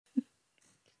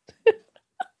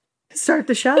Start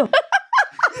the show.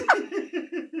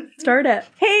 Start it.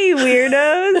 Hey,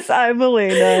 weirdos. I'm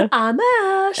Elena. I'm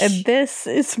Ash. And this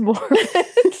is Morbid.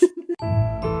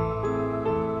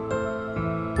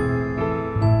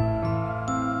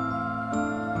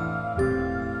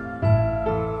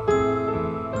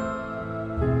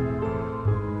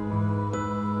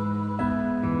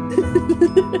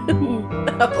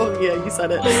 Oh, yeah, you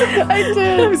said it. I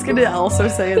did. I was going to also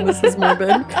say, and this is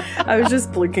Morbid. I was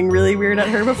just blinking really weird at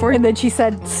her before. And then she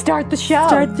said, start the show.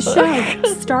 Start the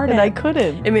show. Start it. And I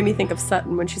couldn't. It made me think of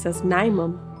Sutton when she says,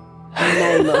 Naimum.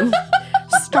 Naimum.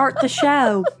 Start the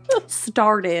show.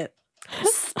 Start it.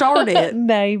 Start it.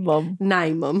 Naimum.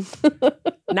 Naimum.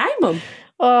 Naimum.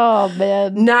 Oh,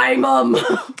 man.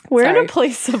 Naimum. We're in a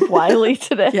place of Wiley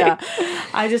today. Yeah.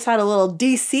 I just had a little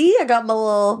DC. I got my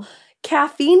little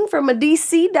caffeine from a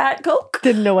DC Diet Coke.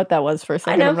 Didn't know what that was for a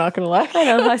second. I'm not going to lie. I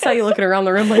know. I saw you looking around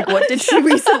the room like, what did she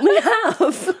recently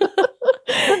have?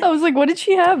 I was like, what did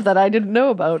she have that I didn't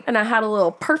know about? And I had a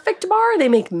little Perfect bar. They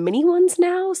make mini ones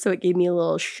now. So it gave me a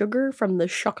little sugar from the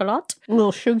chocolat. A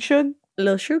little shug. A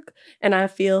little shug. And I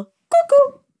feel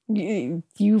cuckoo.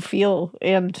 You feel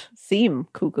and seem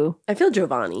cuckoo. I feel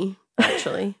Giovanni,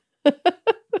 actually.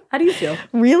 How do you feel?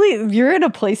 Really? You're in a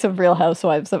place of Real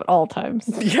Housewives at all times.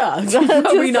 Yeah.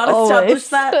 Have we not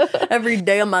established that? Every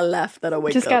day on my left that I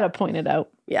wake up. Just gotta point it out.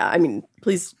 Yeah, I mean,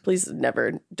 please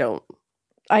never don't.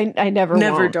 I never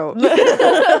won't. Don't.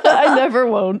 I never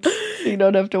won't. You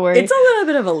don't have to worry. It's a little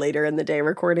bit of a later in the day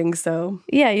recording, so.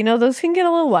 Yeah, those can get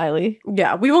a little wily.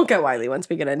 Yeah, we won't get wily once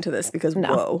we get into this because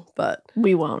whoa, but.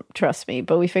 We won't, trust me.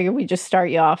 But we figured we'd just start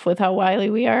you off with how wily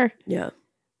we are. Yeah.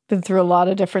 Been through a lot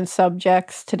of different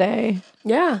subjects today.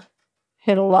 Yeah.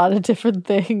 Hit a lot of different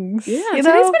things. Yeah,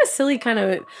 today's been a silly kind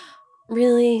of,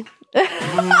 really. Please keep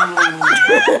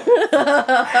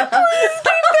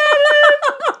that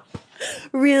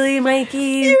in. Really, Mikey?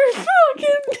 You're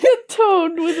fucking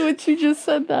toned with what you just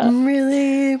said that.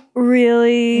 Really?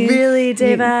 Really,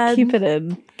 David? Keep it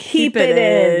in. Keep it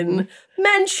in.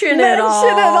 Mention it all.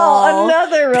 Mention it all.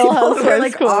 Another Real Housewives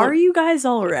like, quote. Are you guys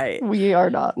all right? We are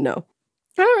not. No.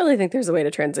 I don't really think there's a way to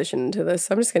transition into this.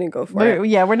 So I'm just going to go for it.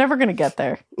 Yeah, we're never going to get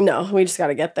there. No, we just got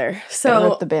to get there. So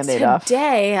rip the Band-Aid off.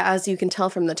 Today, as you can tell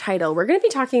from the title, we're going to be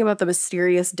talking about the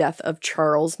mysterious death of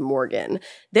Charles Morgan.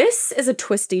 This is a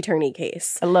twisty-turny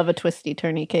case. I love a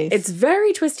twisty-turny case. It's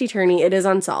very twisty-turny. It is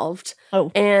unsolved.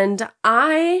 Oh. And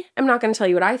I am not going to tell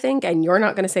you what I think, and you're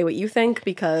not going to say what you think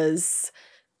because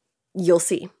you'll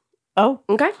see. Oh.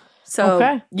 Okay?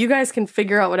 So you guys can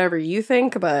figure out whatever you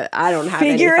think, but I don't have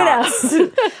any thoughts. Figure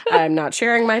it out. I'm not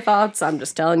sharing my thoughts. I'm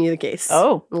just telling you the case.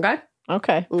 Oh. Okay?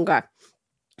 Okay.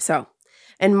 So,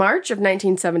 in March of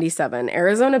 1977,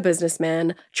 Arizona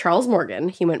businessman Charles Morgan,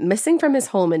 he went missing from his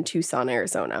home in Tucson,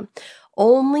 Arizona,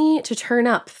 only to turn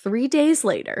up 3 days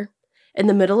later in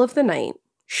the middle of the night,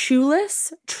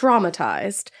 shoeless,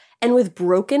 traumatized, and with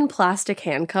broken plastic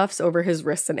handcuffs over his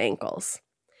wrists and ankles.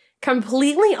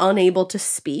 Completely unable to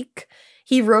speak,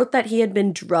 he wrote that he had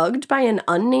been drugged by an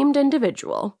unnamed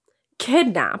individual,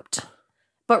 kidnapped,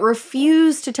 but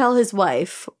refused to tell his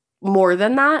wife more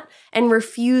than that, and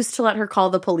refused to let her call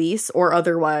the police or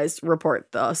otherwise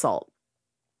report the assault.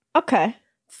 Okay.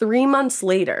 3 months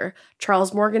later,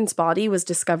 Charles Morgan's body was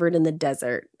discovered in the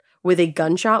desert with a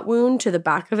gunshot wound to the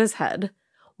back of his head,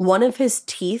 one of his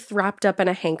teeth wrapped up in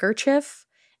a handkerchief,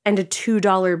 and a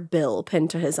 $2 bill pinned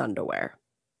to his underwear.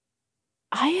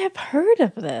 I have heard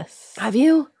of this. Have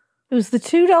you? It was the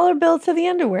 $2 bill to the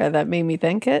underwear that made me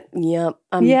think it. Yep.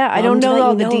 I don't know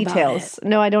all the details.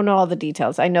 No, I don't know all the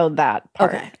details. I know that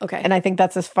part. Okay. And I think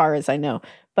that's as far as I know.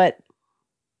 But,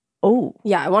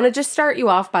 yeah, I want to just start you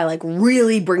off by like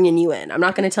really bringing you in. I'm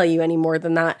not going to tell you any more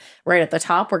than that right at the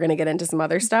top. We're going to get into some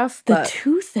other stuff. The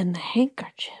tooth and the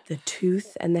handkerchief. The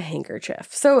tooth and the handkerchief.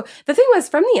 So the thing was,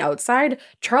 from the outside,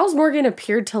 Charles Morgan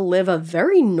appeared to live a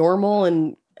very normal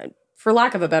and, for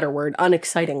lack of a better word,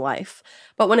 unexciting life.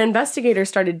 But when investigators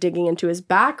started digging into his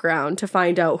background to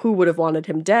find out who would have wanted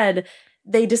him dead,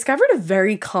 they discovered a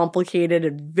very complicated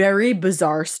and very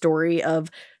bizarre story of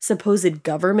supposed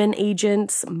government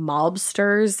agents,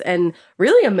 mobsters, and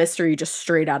really a mystery just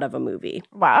straight out of a movie.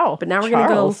 Wow. But now we're going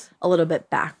to go a little bit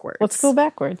backwards. Let's go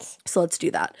backwards. So let's do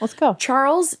that. Let's go.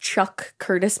 Charles Chuck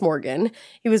Curtis Morgan.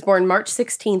 He was born March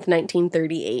 16th,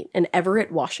 1938 in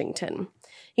Everett, Washington.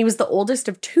 He was the oldest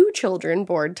of 2 children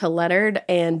born to Leonard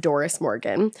and Doris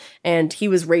Morgan, and he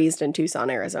was raised in Tucson,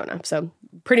 Arizona. So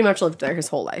pretty much lived there his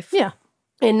whole life. Yeah.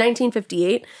 In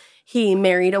 1958, he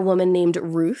married a woman named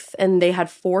Ruth, and they had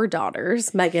 4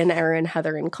 daughters, Megan, Erin,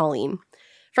 Heather, and Colleen.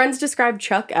 Friends described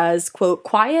Chuck as, quote,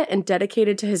 quiet and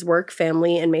dedicated to his work,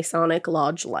 family, and Masonic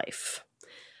lodge life.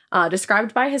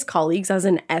 described by his colleagues as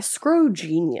an escrow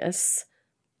genius.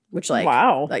 Which, like,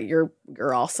 wow, like you're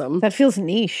awesome. That feels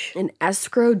niche. An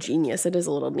escrow genius. It is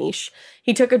a little niche.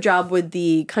 He took a job with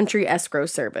the country escrow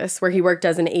service, where he worked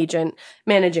as an agent,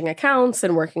 managing accounts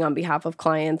and working on behalf of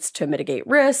clients to mitigate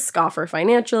risk, offer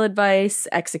financial advice,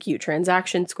 execute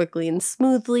transactions quickly and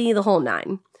smoothly, the whole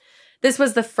nine. This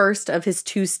was the first of his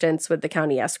 2 stints with the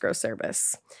county escrow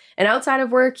service. And outside of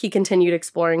work, he continued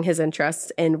exploring his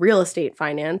interests in real estate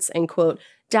finance and, quote,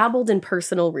 dabbled in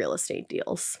personal real estate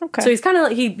deals. Okay. So he's kind of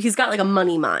like, he's got like a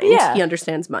money mind. Yeah. He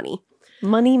understands money.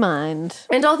 Money mind.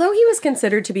 And although he was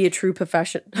considered to be a true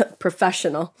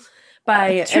professional,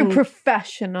 True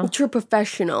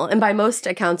professional, and by most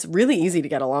accounts, really easy to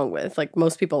get along with. Like,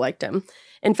 most people liked him.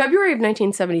 In February of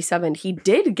 1977, he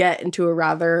did get into a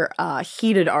rather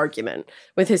heated argument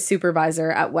with his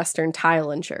supervisor at Western Title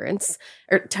Insurance,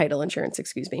 and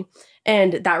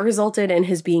that resulted in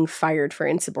his being fired for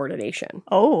insubordination.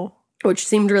 Oh. Which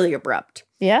seemed really abrupt.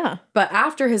 Yeah. But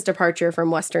after his departure from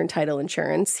Western Title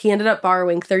Insurance, he ended up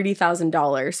borrowing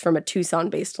 $30,000 from a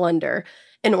Tucson-based lender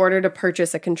in order to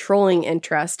purchase a controlling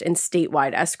interest in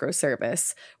statewide escrow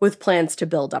service with plans to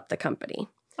build up the company.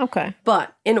 Okay.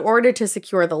 But in order to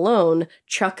secure the loan,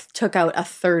 Chuck took out a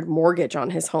 3rd mortgage on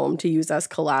his home to use as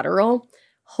collateral,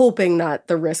 hoping that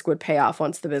the risk would pay off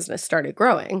once the business started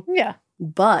growing. Yeah.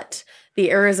 But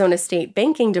the Arizona State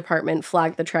Banking Department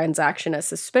flagged the transaction as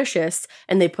suspicious,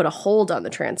 and they put a hold on the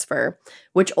transfer,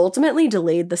 which ultimately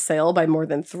delayed the sale by more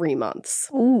than 3 months.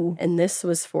 Ooh. And this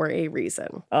was for a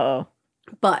reason. Uh-oh.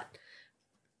 But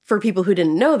for people who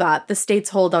didn't know that, the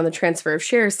state's hold on the transfer of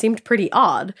shares seemed pretty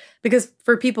odd, because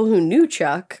for people who knew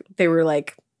Chuck, they were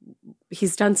like,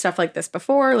 he's done stuff like this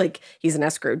before. Like, he's an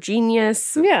escrow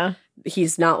genius. Yeah.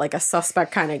 He's not like a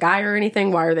suspect kind of guy or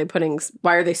anything. Why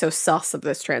are they so sus of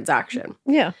this transaction?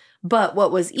 Yeah. But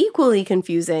what was equally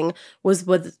confusing was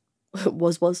that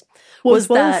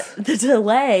the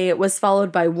delay was followed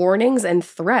by warnings and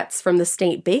threats from the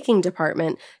state banking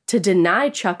department to deny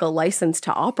Chuck a license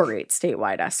to operate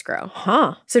statewide escrow.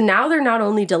 Huh. So now they're not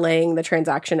only delaying the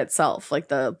transaction itself, like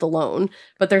the loan,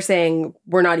 but they're saying,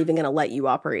 we're not even going to let you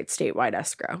operate statewide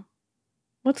escrow.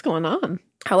 What's going on?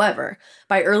 However,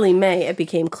 by early May, it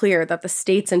became clear that the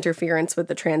state's interference with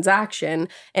the transaction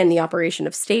and the operation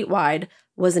of statewide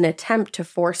was an attempt to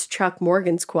force Chuck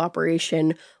Morgan's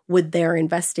cooperation with their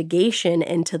investigation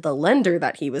into the lender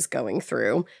that he was going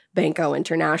through, Banco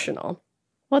International.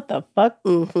 What the fuck?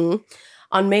 Mm-hmm.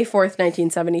 On May 4th,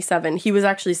 1977, he was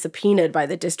actually subpoenaed by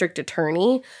the district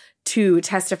attorney to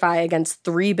testify against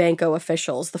 3 Banco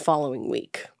officials the following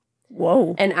week.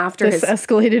 Whoa. And after this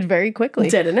escalated very quickly.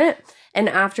 Didn't it? And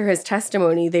after his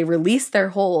testimony, they released their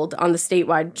hold on the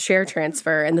statewide share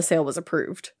transfer, and the sale was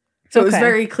approved. So It was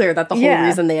very clear that the whole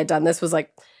reason they had done this was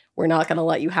like, we're not going to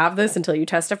let you have this until you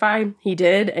testify. He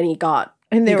did, and he got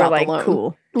And they he were got like, the loan.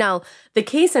 cool. Now, the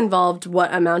case involved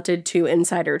what amounted to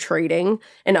insider trading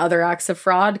and other acts of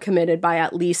fraud committed by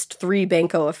at least 3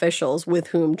 Banco officials with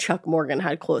whom Chuck Morgan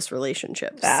had close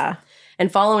relationships.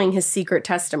 And following his secret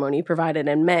testimony provided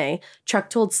in May, Chuck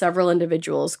told several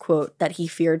individuals, quote, that he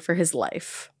feared for his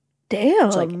life. Damn.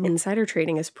 Which, like, insider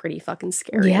trading is pretty fucking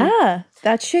scary. Yeah.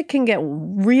 That shit can get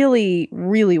really,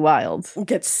 really wild. It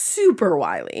gets super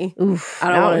wily. Oof. I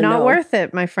don't not know. worth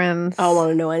it, my friends. I don't want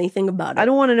to know anything about it. I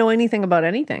don't want to know anything about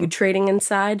anything. You trading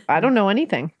inside? I don't know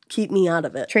anything. Keep me out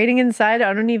of it. Trading inside,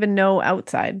 I don't even know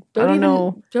outside. I don't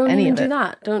know any of it. Don't do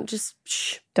that. Don't just,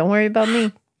 shh. Don't worry about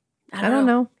me. I don't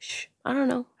know. Shh. I don't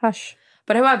know. Hush.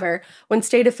 But however, when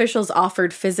state officials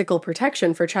offered physical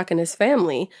protection for Chuck and his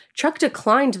family, Chuck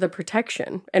declined the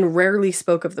protection and rarely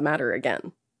spoke of the matter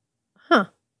again. Huh.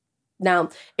 Now,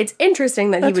 it's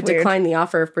interesting that he would decline the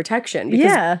offer of protection,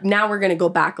 because now we're going to go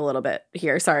back a little bit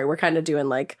here. Sorry, we're kind of doing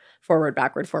like forward,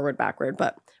 backward,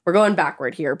 but we're going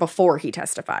backward here before he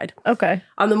testified. Okay.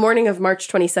 On the morning of March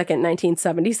 22nd,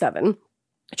 1977,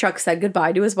 Chuck said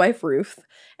goodbye to his wife, Ruth,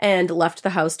 and left the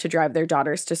house to drive their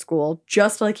daughters to school,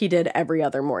 just like he did every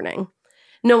other morning.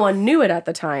 No one knew it at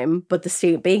the time, but the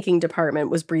state banking department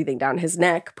was breathing down his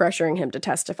neck, pressuring him to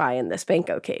testify in this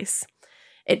Banco case.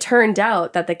 It turned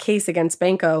out that the case against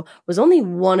Banco was only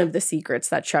one of the secrets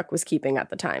that Chuck was keeping at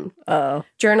the time. Oh.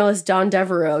 Journalist Don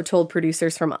Devereaux told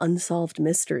producers from Unsolved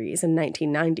Mysteries in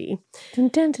 1990.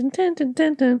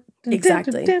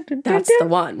 Exactly. That's the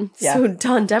one. Yeah. So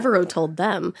Don Devereaux told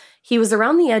them he was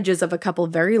around the edges of a couple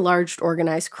very large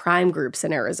organized crime groups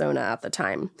in Arizona at the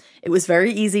time. It was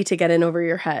very easy to get in over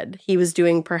your head. He was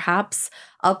doing perhaps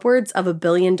upwards of $1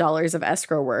 billion of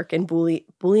escrow work in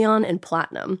bullion and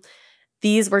platinum.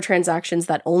 These were transactions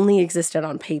that only existed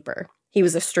on paper. He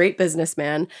was a straight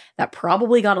businessman that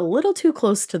probably got a little too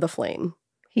close to the flame.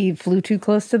 He flew too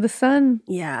close to the sun.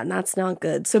 Yeah, and that's not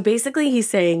good. So basically he's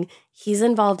saying he's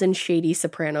involved in shady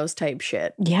Sopranos type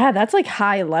shit. Yeah, that's like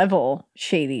high level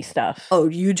shady stuff. Oh,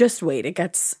 you just wait. It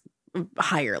gets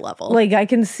higher level. Like, I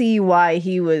can see why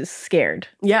he was scared.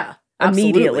 Yeah,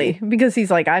 immediately. absolutely. Because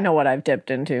he's like, I know what I've dipped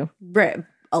into. Right.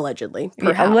 Allegedly.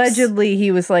 Yeah, allegedly,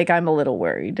 he was like, I'm a little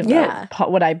worried about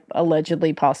what I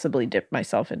allegedly possibly dipped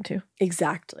myself into.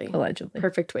 Exactly. Allegedly.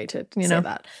 Perfect way to say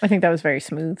that. I think that was very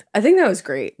smooth. I think that was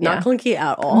great. Not clunky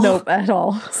at all. Nope, at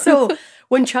all. So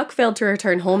when Chuck failed to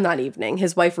return home that evening,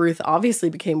 his wife Ruth obviously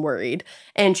became worried,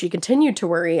 and she continued to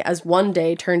worry as one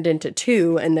day turned into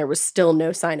two and there was still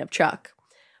no sign of Chuck.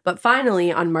 But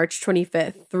finally, on March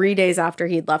 25th, 3 days after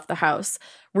he'd left the house,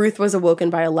 Ruth was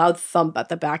awoken by a loud thump at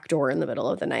the back door in the middle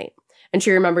of the night. And she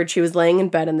remembered she was laying in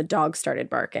bed and the dog started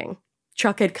barking.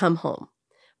 Chuck had come home.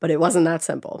 But it wasn't that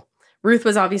simple. Ruth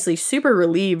was obviously super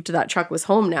relieved that Chuck was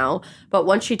home now, but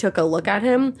once she took a look at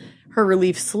him, her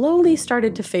relief slowly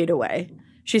started to fade away.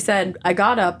 She said, I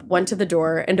got up, went to the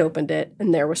door, and opened it,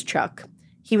 and there was Chuck.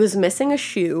 He was missing a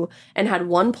shoe and had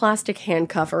one plastic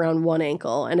handcuff around one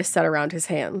ankle and a set around his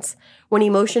hands. When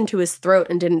he motioned to his throat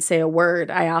and didn't say a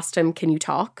word, I asked him, can you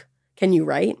talk? Can you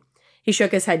write? He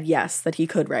shook his head yes, that he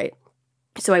could write.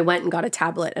 So I went and got a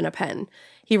tablet and a pen.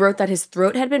 He wrote that his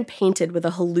throat had been painted with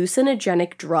a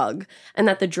hallucinogenic drug and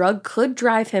that the drug could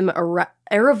drive him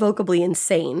irrevocably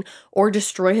insane or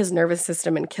destroy his nervous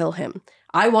system and kill him.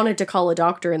 I wanted to call a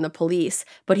doctor and the police,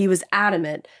 but he was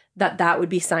adamant that that would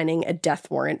be signing a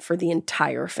death warrant for the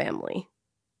entire family.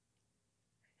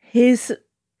 His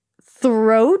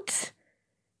throat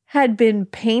had been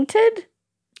painted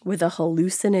with a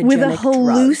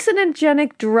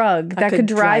hallucinogenic drug that could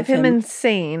drive him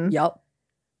insane. Yup.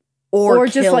 Or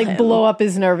just like blow up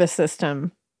his nervous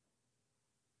system.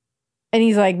 And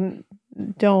he's like,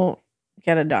 don't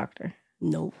get a doctor.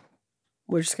 Nope.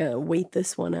 We're just going to wait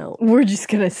this one out. We're just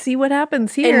going to see what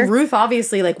happens here. And Ruth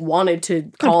obviously like wanted to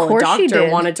call a doctor,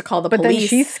 wanted to call the police. But then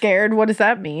she's scared. What does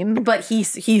that mean? But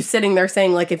he's sitting there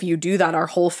saying like, if you do that, our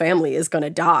whole family is going to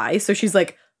die. So she's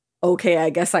like, okay, I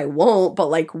guess I won't. But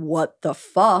like, what the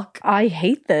fuck? I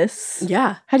hate this.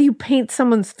 Yeah. How do you paint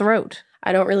someone's throat?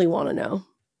 I don't really want to know,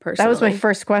 personally. That was my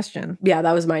first question. Yeah,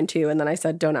 that was mine too. And then I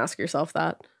said, don't ask yourself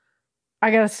that. I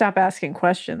gotta stop asking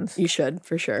questions. You should,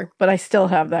 for sure. But I still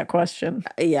have that question.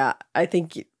 Yeah, I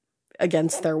think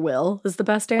against their will is the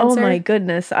best answer. Oh my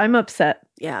goodness, I'm upset.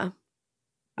 Yeah.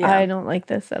 I don't like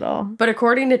this at all. But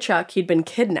according to Chuck, he'd been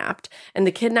kidnapped, and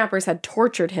the kidnappers had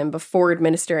tortured him before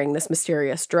administering this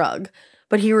mysterious drug.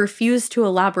 But he refused to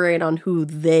elaborate on who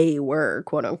they were,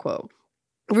 quote unquote.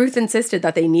 Ruth insisted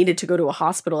that they needed to go to a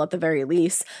hospital at the very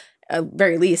least,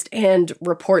 and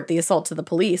report the assault to the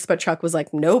police. But Chuck was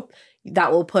like, nope,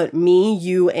 that will put me,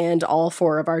 you, and all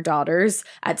 4 of our daughters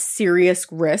at serious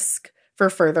risk for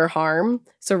further harm.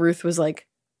 So Ruth was like,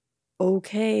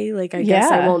 okay, like, I guess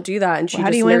I won't do that. And she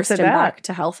just nursed him back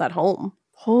to health at home.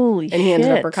 Holy shit. And he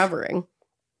ended up recovering.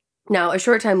 Now, a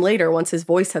short time later, once his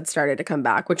voice had started to come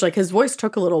back, which, like, his voice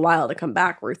took a little while to come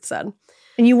back, Ruth said.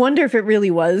 And you wonder if it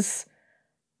really was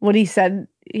what he said,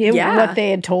 what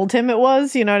they had told him it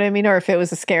was, you know what I mean? Or if it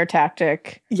was a scare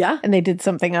tactic. Yeah. And they did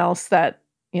something else that,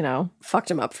 you know, fucked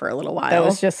him up for a little while. That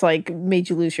was just like made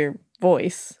you lose your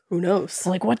voice. Who knows? So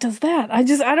like, what does that? I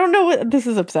don't know. This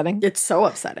is upsetting. It's so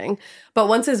upsetting. But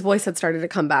once his voice had started to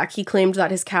come back, he claimed that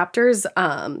his captors,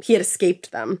 he had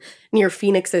escaped them near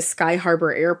Phoenix's Sky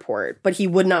Harbor Airport, but he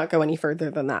would not go any further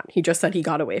than that. He just said he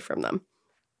got away from them.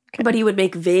 Okay. But he would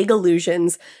make vague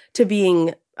allusions to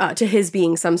his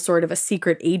being some sort of a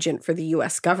secret agent for the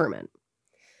U.S. government.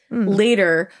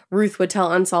 Later, Ruth would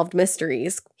tell Unsolved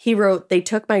Mysteries. He wrote, they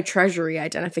took my treasury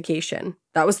identification.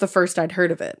 That was the first I'd heard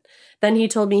of it. Then he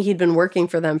told me he'd been working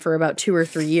for them for about 2 or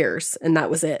 3 years, and that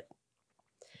was it.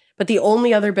 But the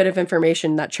only other bit of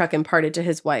information that Chuck imparted to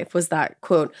his wife was that,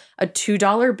 quote, a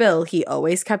 $2 bill he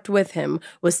always kept with him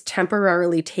was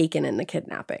temporarily taken in the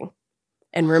kidnapping.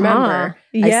 And remember,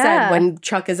 I said when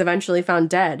Chuck is eventually found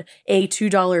dead, a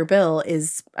 $2 bill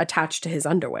is attached to his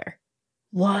underwear.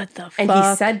 What the fuck? And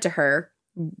he said to her,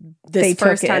 this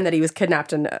first time that he was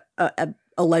kidnapped and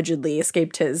allegedly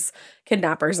escaped his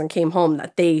kidnappers and came home,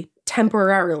 that they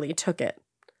temporarily took it.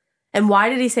 And why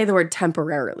did he say the word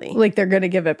temporarily? Like, they're going to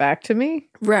give it back to me?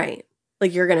 Right.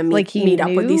 Like, you're going to meet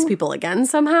up with these people again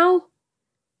somehow?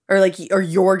 Or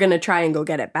you're going to try and go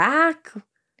get it back?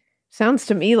 Sounds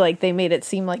to me like they made it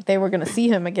seem like they were going to see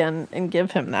him again and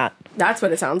give him that. That's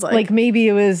what it sounds like. Like maybe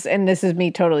it was, and this is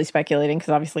me totally speculating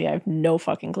because obviously I have no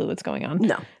fucking clue what's going on.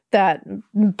 No. That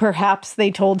perhaps they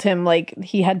told him like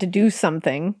he had to do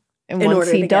something And in once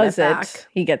order he to get does back.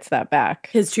 he gets that back.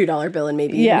 His $2 bill and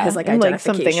maybe even his like and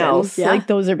identification. Like something else. Yeah. Like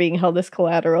those are being held as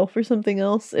collateral for something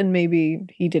else, and maybe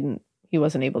he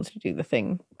wasn't able to do the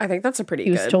thing. I think that's a pretty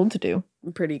he was told to do.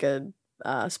 Pretty good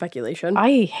speculation.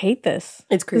 I hate this.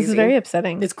 It's crazy. This is very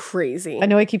upsetting. It's crazy. I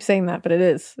know I keep saying that, but it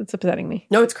is. It's upsetting me.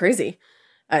 No, it's crazy.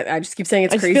 I just keep saying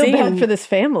it's crazy. I feel bad for this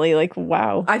family. Like,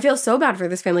 wow. I feel so bad for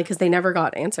this family because they never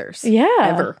got answers. Yeah.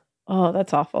 Ever. Oh,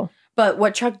 that's awful. But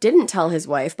what Chuck didn't tell his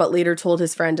wife, but later told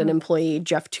his friend and employee,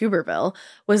 Jeff Tuberville,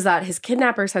 was that his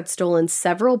kidnappers had stolen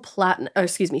seven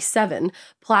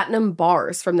platinum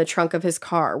bars from the trunk of his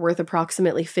car worth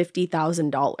approximately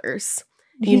 $50,000.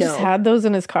 He just had those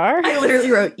in his car? I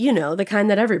literally wrote, the kind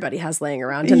that everybody has laying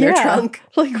around in their trunk.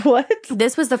 Like what?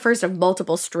 This was the first of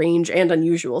multiple strange and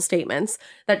unusual statements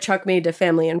that Chuck made to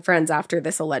family and friends after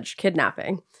this alleged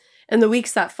kidnapping. In the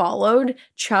weeks that followed,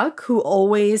 Chuck, who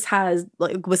always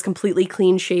was completely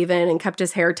clean shaven and kept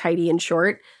his hair tidy and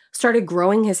short, started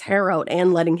growing his hair out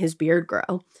and letting his beard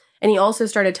grow. And he also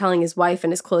started telling his wife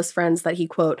and his close friends that he,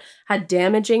 quote, had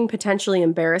damaging, potentially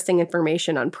embarrassing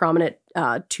information on prominent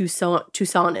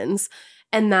Tucsonans,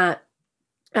 and that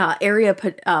area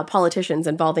politicians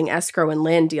involving escrow and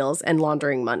land deals and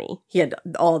laundering money. He had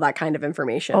all that kind of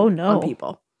information on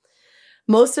people.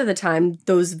 Most of the time,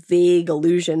 those vague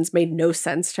allusions made no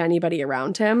sense to anybody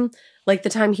around him. Like the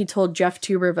time he told Jeff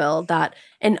Tuberville that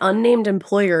an unnamed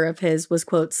employer of his was,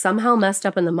 quote, somehow messed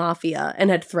up in the mafia and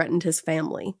had threatened his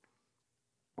family.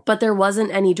 But there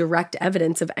wasn't any direct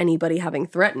evidence of anybody having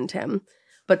threatened him.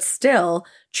 But still,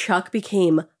 Chuck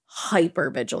became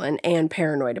hyper-vigilant and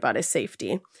paranoid about his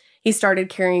safety. He started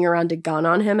carrying around a gun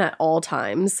on him at all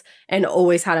times and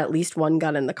always had at least one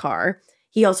gun in the car.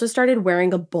 He also started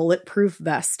wearing a bulletproof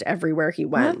vest everywhere he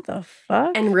went. What the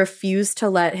fuck? And refused to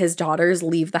let his daughters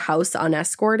leave the house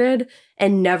unescorted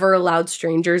and never allowed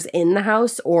strangers in the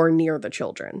house or near the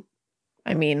children.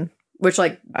 I mean... Which,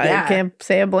 I can't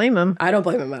say I blame him. I don't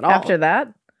blame him at all. After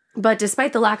that. But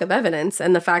despite the lack of evidence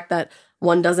and the fact that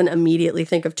one doesn't immediately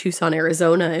think of Tucson,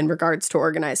 Arizona in regards to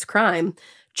organized crime,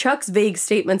 Chuck's vague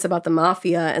statements about the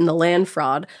mafia and the land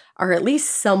fraud are at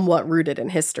least somewhat rooted in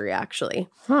history, actually.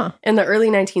 Huh. In the early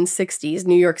 1960s,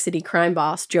 New York City crime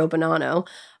boss Joe Bonanno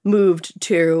moved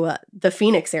to the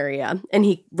Phoenix area, and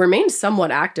he remained somewhat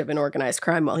active in organized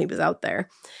crime while he was out there.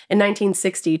 In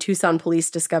 1960, Tucson police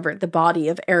discovered the body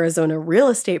of Arizona real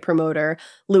estate promoter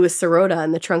Louis Sirota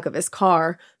in the trunk of his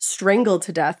car, strangled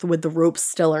to death with the rope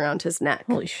still around his neck.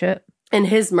 Holy shit. And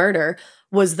his murder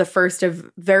was the first of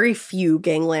very few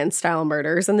gangland-style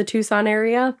murders in the Tucson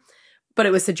area. But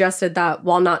it was suggested that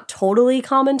while not totally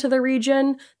common to the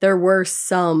region, there were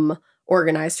some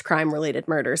organized crime-related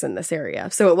murders in this area.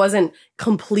 So it wasn't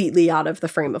completely out of the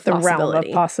frame of possibility. The realm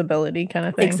of possibility kind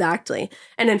of thing. Exactly.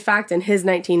 And in fact, in his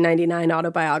 1999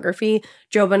 autobiography,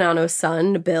 Joe Bonanno's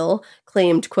son, Bill,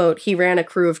 claimed, quote, he ran a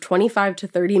crew of 25 to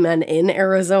 30 men in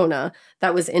Arizona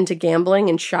that was into gambling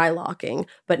and shylocking,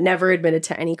 but never admitted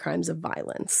to any crimes of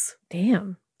violence.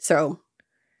 Damn. So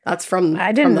that's from the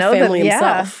that, family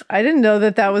himself. I didn't know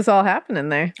that was all happening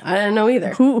there. I didn't know either.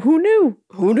 Who knew?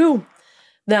 Who knew?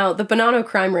 Now, the Bonanno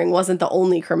crime ring wasn't the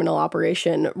only criminal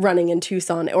operation running in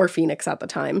Tucson or Phoenix at the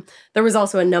time. There was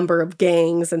also a number of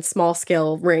gangs and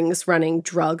small-scale rings running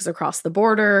drugs across the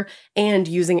border and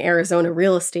using Arizona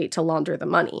real estate to launder the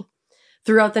money.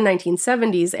 Throughout the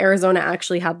 1970s, Arizona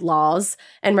actually had laws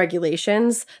and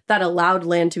regulations that allowed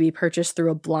land to be purchased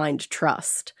through a blind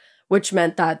trust, which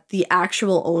meant that the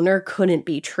actual owner couldn't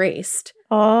be traced.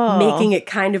 Oh. Making it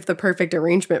kind of the perfect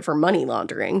arrangement for money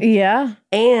laundering. Yeah.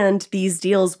 And these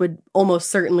deals would almost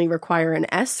certainly require an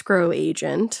escrow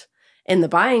agent in the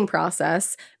buying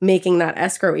process, making that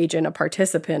escrow agent a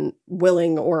participant,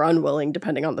 willing or unwilling,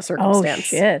 depending on the circumstance. Oh,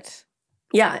 shit.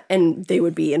 Yeah, and they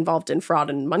would be involved in fraud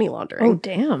and money laundering. Oh,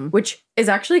 damn. Which is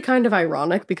actually kind of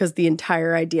ironic because the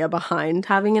entire idea behind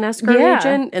having an escrow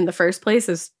agent in the first place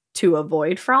is to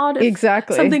avoid fraud if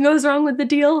something goes wrong with the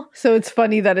deal. So it's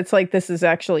funny that it's like this is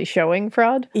actually showing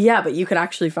fraud. Yeah, but you could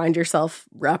actually find yourself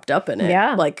wrapped up in it.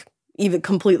 Yeah. Like even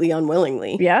completely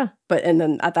unwillingly. Yeah. And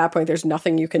then at that point, there's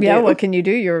nothing you can do. Yeah, what can you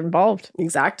do? You're involved.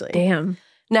 Exactly. Damn.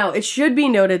 Now, it should be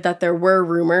noted that there were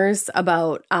rumors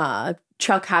about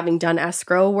Chuck having done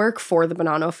escrow work for the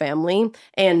Bonanno family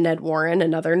and Ned Warren,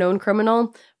 another known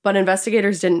criminal, but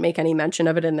investigators didn't make any mention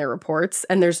of it in their reports,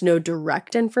 and there's no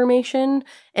direct information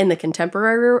in the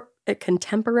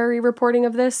contemporary reporting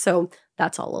of this, so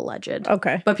that's all alleged.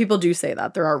 Okay. But people do say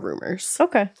that. There are rumors.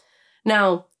 Okay.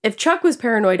 Now, if Chuck was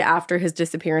paranoid after his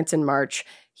disappearance in March,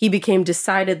 he became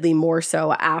decidedly more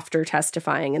so after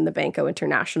testifying in the Banco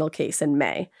International case in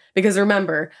May. Because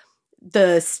remember,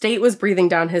 the state was breathing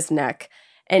down his neck,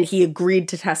 and he agreed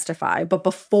to testify. But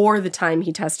before the time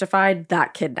he testified,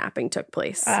 that kidnapping took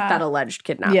place, that alleged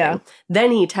kidnapping. Yeah.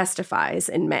 Then he testifies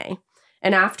in May.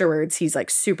 And afterwards, he's like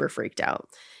super freaked out.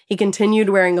 He continued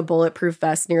wearing a bulletproof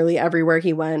vest nearly everywhere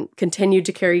he went, continued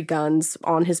to carry guns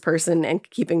on his person and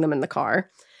keeping them in the car.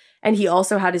 And he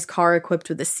also had his car equipped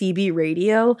with a CB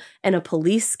radio and a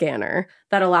police scanner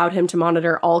that allowed him to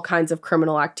monitor all kinds of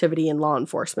criminal activity and law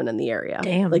enforcement in the area.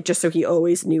 Damn. Like, just so he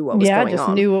always knew what was going on. Yeah, just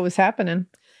knew what was happening.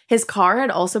 His car had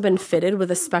also been fitted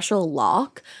with a special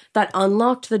lock that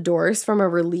unlocked the doors from a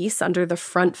release under the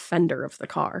front fender of the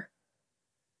car.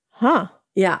 Huh.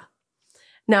 Yeah.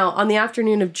 Now, on the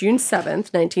afternoon of June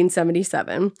 7th,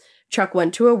 1977, Chuck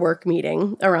went to a work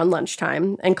meeting around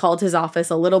lunchtime and called his office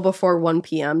a little before 1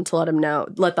 p.m. to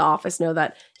let the office know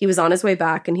that he was on his way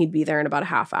back and he'd be there in about a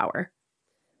half hour.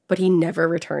 But he never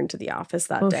returned to the office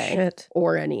that day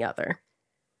or any other.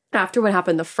 After what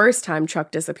happened the first time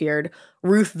Chuck disappeared,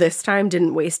 Ruth this time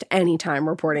didn't waste any time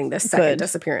reporting this second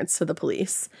disappearance to the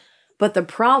police. But the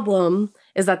problem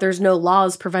is that there's no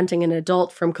laws preventing an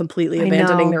adult from completely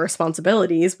abandoning their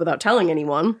responsibilities without telling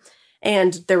anyone.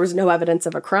 And there was no evidence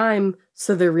of a crime,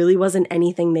 so there really wasn't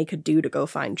anything they could do to go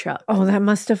find Chuck. Oh, that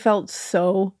must have felt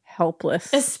so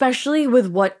helpless. Especially with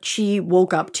what she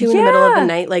woke up to in the middle of the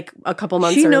night, like a couple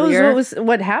months She earlier. knows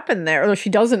what happened there. Or she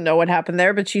doesn't know what happened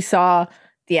there, but she saw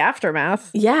the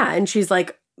aftermath. Yeah, and she's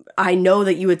like, I know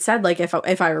that you had said, like,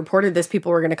 if I reported this,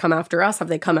 people were going to come after us. Have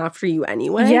they come after you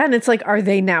anyway? Yeah, and it's like, are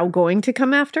they now going to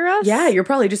come after us? Yeah, you're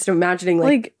probably just imagining,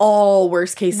 like all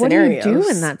worst-case scenarios. What do you do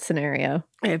in that scenario?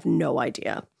 I have no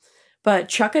idea. But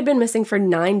Chuck had been missing for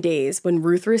 9 days when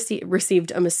Ruth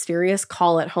received a mysterious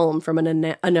call at home from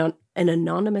an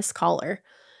anonymous caller.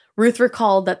 Ruth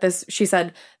recalled that she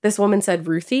said, this woman said,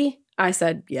 Ruthie? I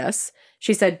said, yes.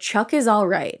 She said, Chuck is all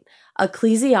right.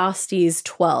 Ecclesiastes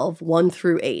 12, 1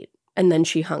 through 8. And then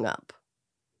she hung up.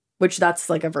 Which that's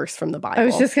like a verse from the Bible. I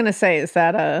was just going to say, is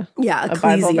that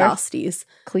Ecclesiastes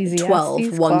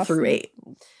 12, 1 through 8.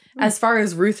 As far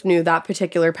as Ruth knew, that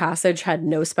particular passage had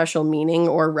no special meaning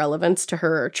or relevance to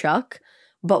her or Chuck,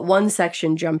 but one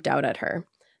section jumped out at her.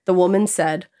 The woman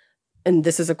said, and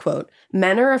this is a quote,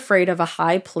 "Men are afraid of a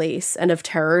high place and of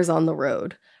terrors on the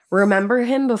road. Remember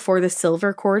him before the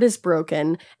silver cord is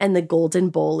broken and the golden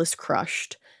bowl is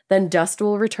crushed. Then dust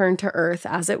will return to earth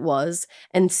as it was,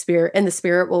 and the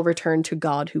spirit will return to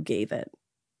God who gave it."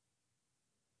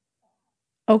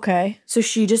 Okay. So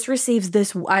she just receives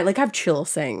this, I have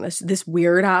chills saying this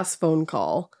weird ass phone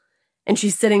call, and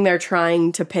she's sitting there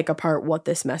trying to pick apart what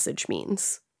this message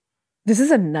means. This is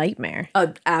a nightmare.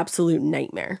 An absolute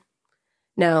nightmare.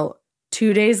 Now,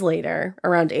 2 days later,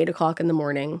 around 8 o'clock in the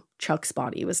morning, Chuck's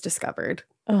body was discovered.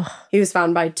 Ugh. He was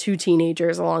found by 2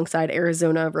 teenagers alongside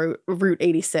Arizona Route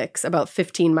 86, about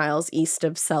 15 miles east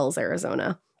of Sells,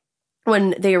 Arizona.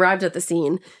 When they arrived at the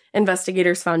scene,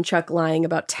 investigators found Chuck lying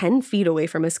about 10 feet away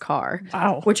from his car,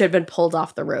 which had been pulled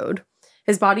off the road.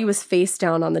 His body was face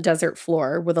down on the desert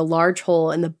floor with a large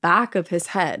hole in the back of his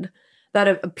head that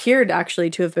appeared actually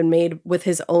to have been made with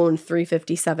his own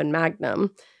 .357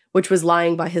 Magnum, which was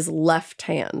lying by his left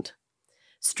hand.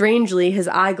 Strangely, his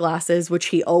eyeglasses, which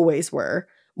he always wore,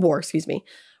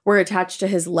 were attached to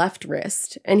his left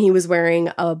wrist, and he was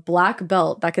wearing a black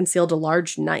belt that concealed a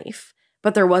large knife.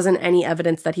 But there wasn't any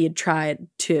evidence that he had tried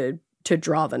to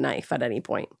draw the knife at any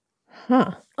point.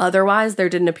 Huh. Otherwise, there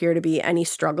didn't appear to be any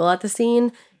struggle at the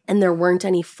scene, and there weren't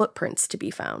any footprints to be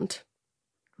found.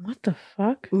 What the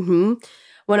fuck? Mm-hmm.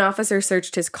 When officers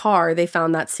searched his car, they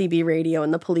found that CB radio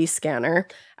and the police scanner,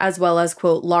 as well as,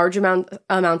 quote, large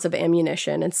amounts of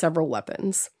ammunition and several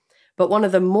weapons. But one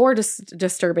of the more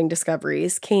disturbing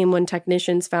discoveries came when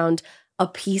technicians found a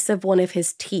piece of one of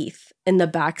his teeth in the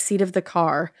backseat of the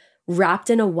car, wrapped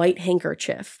in a white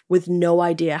handkerchief, with no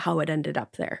idea how it ended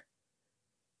up there.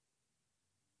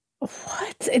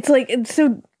 What? It's like,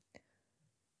 so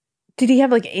did he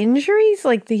have like injuries?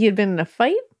 Like he had been in a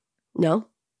fight? No.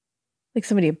 Like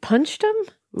somebody had punched him?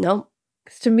 No.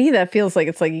 Because to me that feels like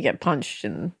it's like you get punched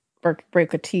and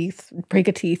break a tooth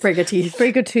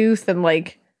and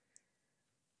like,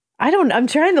 I'm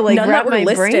trying to like wrap my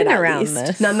brain around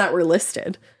this. None that were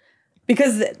listed.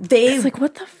 Because it's like,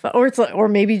 what the fuck? Or it's like, or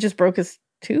maybe he just broke his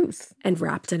tooth and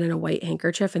wrapped it in a white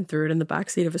handkerchief and threw it in the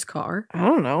backseat of his car. I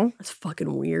don't know. That's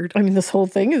fucking weird. I mean, this whole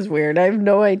thing is weird. I have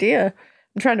no idea.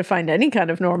 I'm trying to find any kind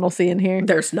of normalcy in here.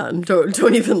 There's none.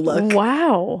 Don't even look.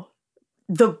 Wow.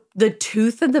 The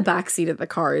tooth in the backseat of the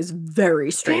car is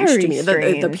very strange to me.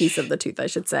 The piece of the tooth, I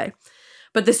should say.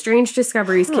 But the strange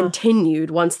discoveries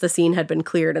continued once the scene had been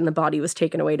cleared and the body was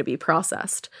taken away to be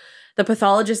processed. The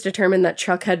pathologist determined that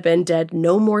Chuck had been dead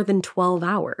no more than 12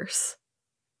 hours.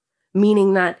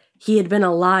 meaning that he had been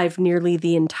alive nearly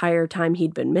the entire time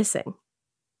he'd been missing.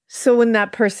 So when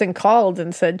that person called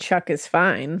and said Chuck is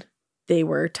fine, they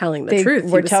were telling the truth.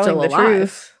 They were telling the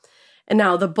truth. And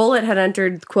now the bullet had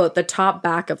entered, quote, the top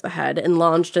back of the head and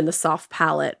lodged in the soft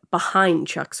palate behind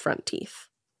Chuck's front teeth.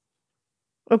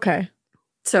 Okay.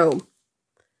 So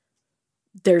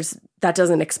that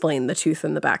doesn't explain the tooth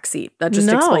in the back seat. That just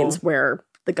explains where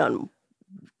the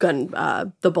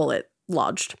the bullet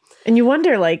lodged. And you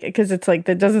wonder, like, because it's like,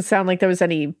 that doesn't sound like there was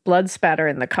any blood spatter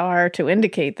in the car to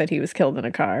indicate that he was killed in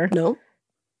a car. No.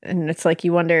 And it's like,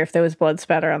 you wonder if there was blood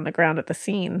spatter on the ground at the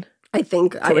scene. I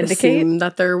think I would assume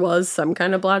that there was some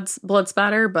kind of blood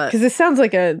spatter, but... Because this sounds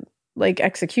like a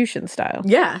execution style.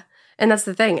 Yeah. And that's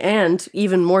the thing. And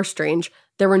even more strange,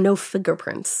 there were no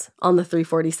fingerprints on the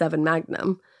 .347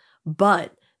 Magnum,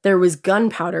 but there was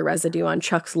gunpowder residue on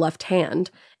Chuck's left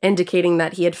hand, indicating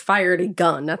that he had fired a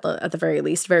gun, at the very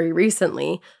least, very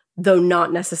recently, though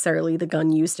not necessarily the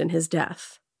gun used in his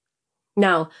death.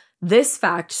 Now, this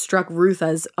fact struck Ruth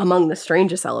as among the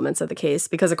strangest elements of the case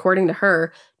because, according to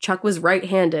her, Chuck was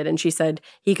right-handed, and she said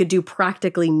he could do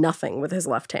practically nothing with his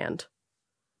left hand.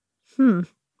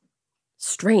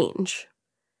 Strange.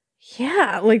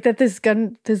 Yeah, like that this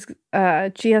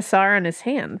GSR in his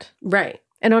hand. Right.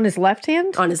 And on his left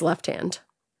hand? On his left hand.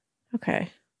 Okay.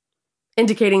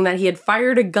 Indicating that he had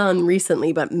fired a gun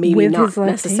recently, but maybe with not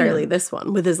necessarily this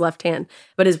one, with his left hand.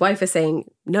 But his wife is saying,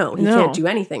 no, he can't do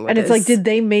anything with it. And it's like, did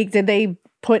they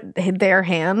put their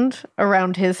hand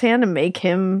around his hand and make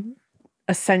him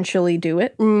essentially do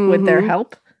it with their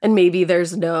help? And maybe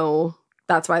that's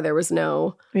why there was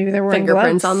no fingerprints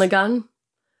gloves on the gun.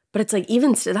 But it's like,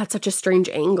 even that's such a strange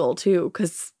angle, too,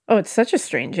 because... Oh, it's such a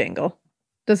strange angle.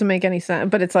 Doesn't make any sense.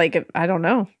 But it's like, I don't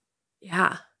know.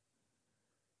 Yeah.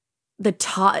 The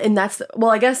top, and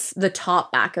I guess the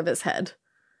top back of his head.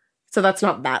 So that's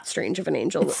not that strange of an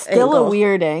angle. It's still a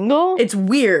weird angle. It's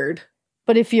weird.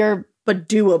 But But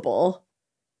doable.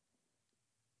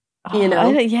 You know?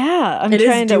 I'm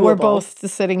trying to, we're both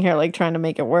just sitting here like trying to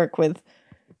make it work with,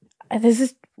 this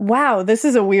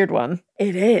is a weird one.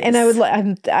 It is.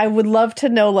 And I would love to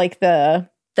know like the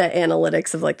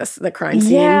analytics of like the crime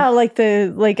scene. Yeah, like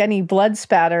any blood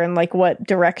spatter and like what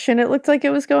direction it looked like it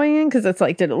was going in. Because it's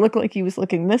like, did it look like he was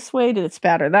looking this way? Did it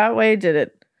spatter that way? Did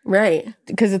it? Right.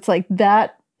 Because it's like,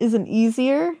 that is an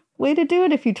easier way to do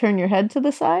it if you turn your head to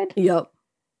the side. Yep.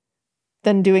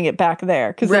 Than doing it back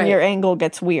there. Because then your angle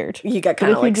gets weird. You get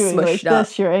kind of like smushed up.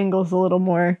 This, your angle's a little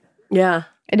more. Yeah.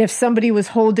 And if somebody was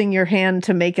holding your hand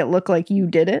to make it look like you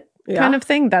did it kind of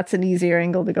thing, that's an easier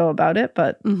angle to go about it.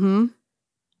 But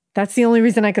that's the only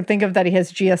reason I could think of, that he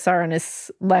has GSR in his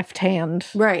left hand.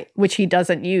 Right. Which he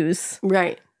doesn't use.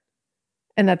 Right.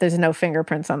 And that there's no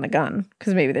fingerprints on the gun.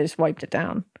 Because maybe they just wiped it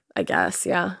down. I guess,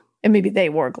 yeah. And maybe they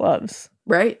wore gloves.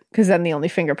 Right. Because then the only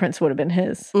fingerprints would have been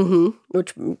his.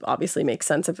 Which obviously makes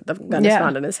sense if the gun is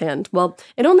found in his hand. Well,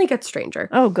 it only gets stranger.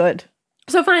 Oh, good.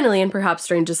 So finally, and perhaps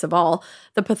strangest of all,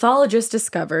 the pathologist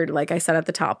discovered, like I said at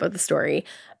the top of the story,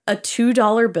 a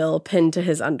 $2 bill pinned to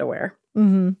his underwear.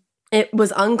 It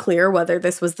was unclear whether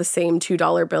this was the same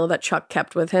 $2 bill that Chuck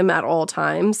kept with him at all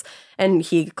times, and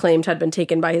he claimed had been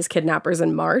taken by his kidnappers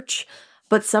in March,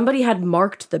 but somebody had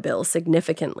marked the bill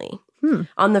significantly.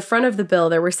 On the front of the bill,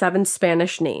 there were 7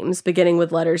 Spanish names, beginning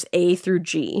with letters A through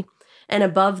G, and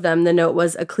above them, the note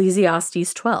was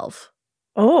Ecclesiastes 12.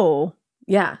 Oh.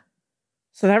 Yeah.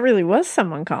 So that really was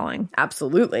someone calling.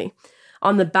 Absolutely.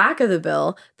 On the back of the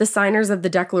bill, the signers of the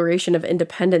Declaration of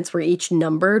Independence were each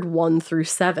numbered 1 through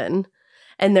 7,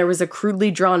 and there was a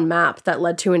crudely drawn map that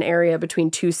led to an area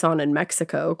between Tucson and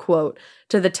Mexico, quote,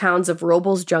 to the towns of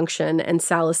Robles Junction and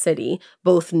Salis City,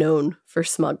 both known for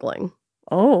smuggling.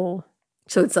 Oh.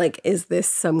 So it's like, is this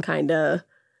some kind of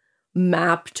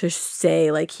map to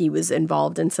say, like, he was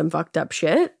involved in some fucked up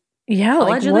shit? Yeah,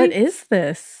 allegedly? Like, what is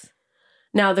this?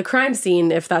 Now, the crime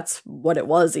scene, if that's what it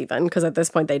was even, because at this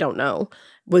point they don't know,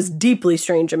 was deeply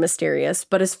strange and mysterious.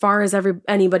 But as far as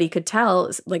anybody could tell,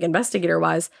 like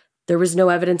investigator-wise, there was no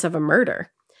evidence of a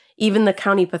murder. Even the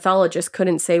county pathologist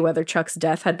couldn't say whether Chuck's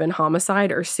death had been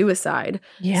homicide or suicide.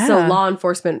 Yeah. So law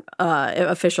enforcement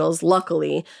officials,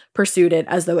 luckily, pursued it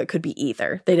as though it could be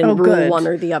either. They didn't rule one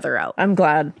or the other out. I'm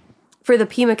glad. For the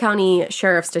Pima County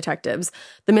Sheriff's detectives,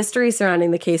 the mystery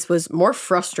surrounding the case was more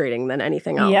frustrating than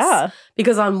anything else. Yeah.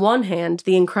 Because on one hand,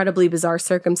 the incredibly bizarre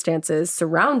circumstances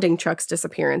surrounding Chuck's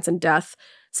disappearance and death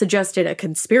suggested a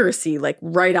conspiracy, like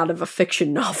right out of a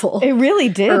fiction novel. It really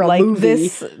did. Or a like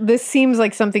movie. This seems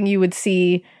like something you would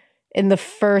see in the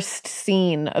first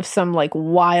scene of some like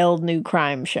wild new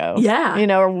crime show. Yeah. You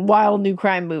know, or wild new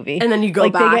crime movie. And then you go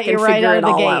like, back they get you and right figure out it of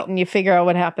the all gate out. and you figure out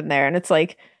what happened there. And it's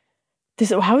like,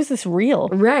 How is this real?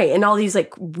 Right. And all these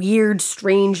like weird,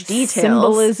 strange details.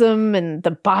 Symbolism and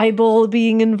the Bible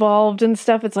being involved and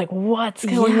stuff. It's like, what's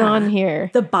going on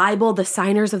here? The Bible, the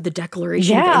signers of the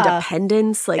Declaration of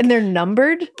Independence. Like, and they're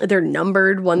numbered? They're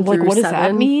numbered 1 through 7. What does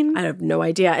that mean? I have no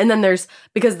idea. And then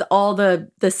because all the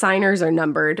signers are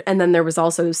numbered, and then there was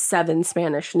also 7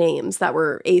 Spanish names that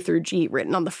were A through G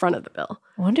written on the front of the bill.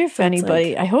 I wonder if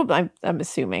anybody, I hope, I'm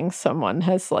assuming someone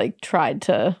has like tried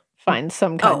to find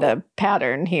some kind of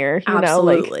pattern here.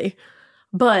 Absolutely.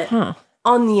 But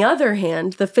on the other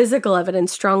hand, the physical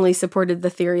evidence strongly supported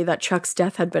the theory that Chuck's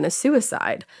death had been a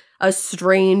suicide. A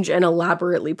strange and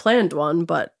elaborately planned one,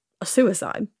 but a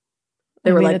suicide.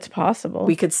 They were like, it's possible.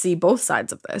 We could see both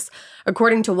sides of this.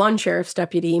 According to one sheriff's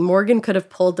deputy, Morgan could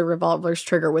have pulled the revolver's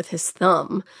trigger with his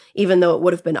thumb, even though it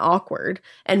would have been awkward,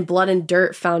 and blood and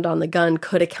dirt found on the gun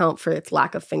could account for its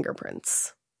lack of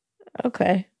fingerprints.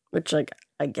 Okay. Which, like,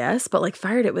 I guess, but like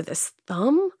fired it with his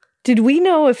thumb? Did we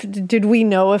know if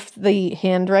the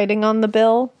handwriting on the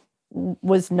bill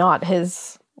was not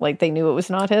his? Like they knew it was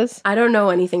not his? I don't know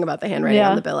anything about the handwriting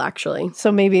on the bill, actually.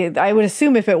 So maybe I would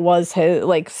assume if it was his,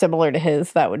 like similar to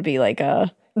his, that would be like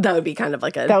that would be kind of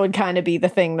like that would kind of be the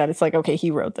thing that it's like, okay, he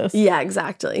wrote this. Yeah,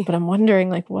 exactly. But I'm wondering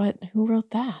like who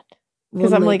wrote that?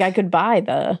 Because I'm like I could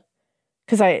buy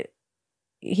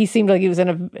he seemed like he was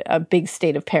in a big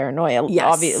state of paranoia.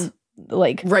 Yes.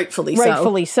 Like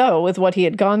rightfully so with what he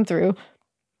had gone through,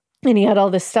 and he had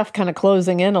all this stuff kind of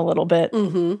closing in a little bit.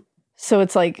 Mm-hmm. So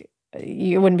it's like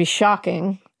it wouldn't be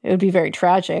shocking. It would be very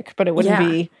tragic, but it wouldn't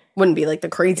be like the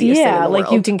craziest thing in the like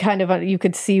world. you can you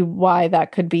could see why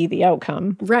that could be the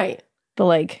outcome, right? But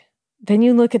like then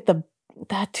you look at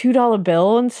that $2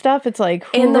 bill and stuff. It's like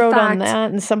who wrote on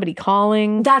that, and somebody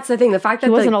calling. That's the thing. The fact that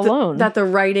he wasn't alone. That the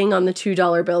writing on the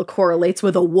 $2 bill correlates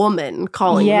with a woman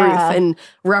calling Ruth and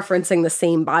referencing the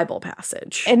same Bible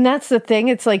passage. And that's the thing.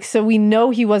 It's like, so we know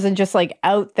he wasn't just like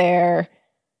out there,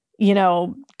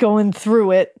 going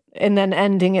through it and then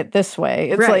ending it this way.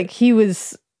 It's like he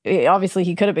was. Obviously,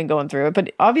 he could have been going through it,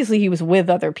 but obviously he was with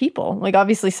other people. Like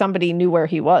obviously somebody knew where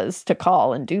he was to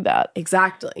call and do that.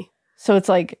 Exactly. So it's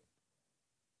like.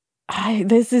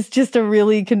 This is just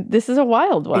this is a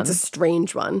wild one. It's a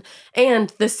strange one.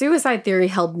 And the suicide theory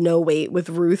held no weight with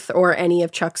Ruth or any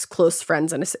of Chuck's close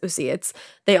friends and associates.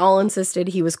 They all insisted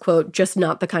he was, quote, just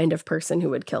not the kind of person who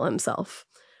would kill himself.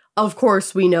 Of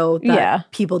course, we know that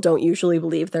people don't usually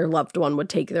believe their loved one would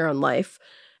take their own life.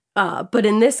 But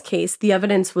in this case, the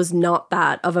evidence was not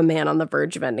that of a man on the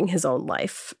verge of ending his own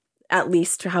life, at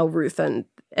least how Ruth and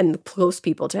the close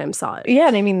people to him saw it. Yeah,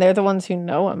 and I mean, they're the ones who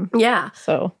know him. Yeah.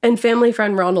 So. And family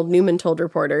friend Ronald Newman told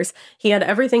reporters he had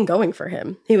everything going for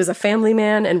him. He was a family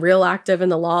man and real active in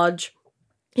the lodge.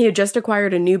 He had just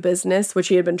acquired a new business, which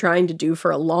he had been trying to do for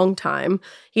a long time.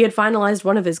 He had finalized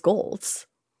one of his goals.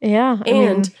 Yeah.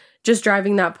 Just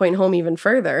driving that point home even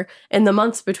further, in the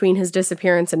months between his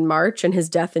disappearance in March and his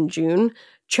death in June,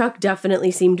 Chuck definitely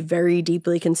seemed very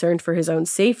deeply concerned for his own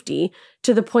safety,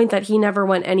 to the point that he never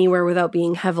went anywhere without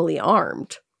being heavily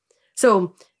armed.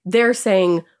 So they're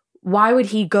saying, why would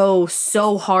he go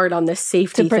so hard on this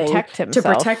safety thing to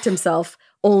protect himself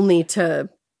only to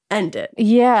end it?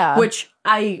 Yeah. Which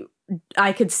I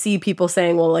could see people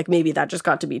saying, well, like maybe that just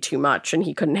got to be too much and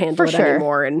he couldn't handle it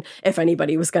anymore. And if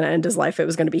anybody was going to end his life, it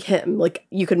was going to be him. Like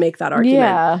you could make that argument.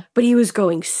 Yeah. But he was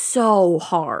going so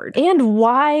hard. And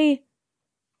why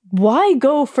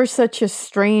go for such a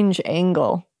strange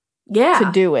angle? Yeah.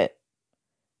 To do it.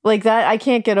 Like that, I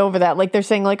can't get over that. Like they're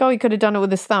saying like, oh, he could have done it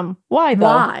with his thumb. Why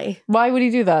though? Why would he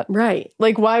do that? Right.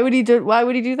 Like why would he do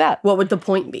that? What would the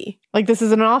point be? Like this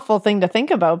is an awful thing to think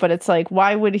about, but it's like,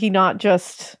 why would he not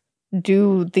just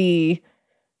do the,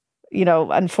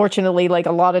 unfortunately, like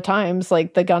a lot of times,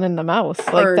 like the gun in the mouth,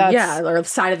 like or the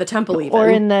side of the temple even. Or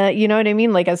in the, you know what I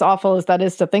mean? Like as awful as that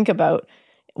is to think about,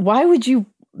 why would you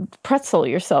pretzel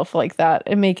yourself like that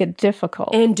and make it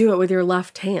difficult? And do it with your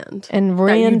left hand. And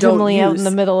randomly out in the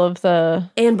middle of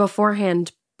the... And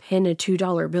beforehand, pin a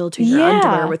 $2 bill to your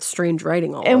underwear with strange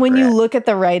writing all over it. And when you look at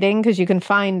the writing, because you can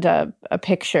find a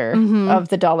picture of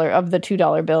the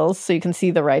 $2 bills, so you can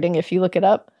see the writing if you look it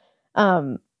up.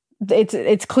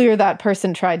 It's clear that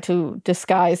person tried to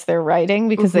disguise their writing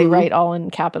because they write all in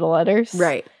capital letters.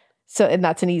 Right. So, and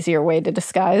that's an easier way to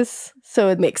disguise. So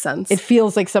it makes sense. It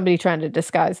feels like somebody trying to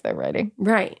disguise their writing.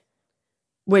 Right.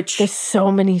 Which there's so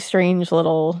many strange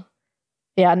little,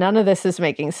 none of this is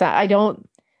making sense.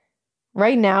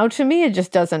 Right now to me, it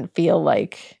just doesn't feel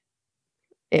like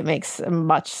it makes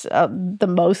much, the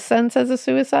most sense as a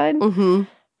suicide. Mm-hmm.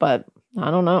 But I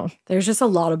don't know. There's just a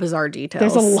lot of bizarre details.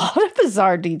 There's a lot of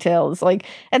bizarre details. Like,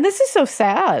 and this is so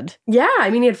sad. Yeah, I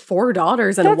mean, he had 4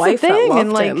 daughters and a wife that loved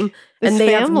and, like, him. His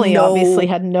family obviously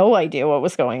had no idea what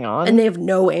was going on. And they have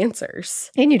no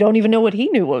answers. And you don't even know what he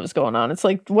knew what was going on. It's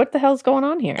like, what the hell's going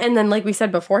on here? And then, like we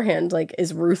said beforehand, like,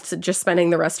 is Ruth just spending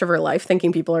the rest of her life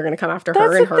thinking people are going to come after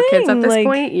her and her kids at this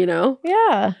point, you know?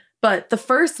 Yeah. But the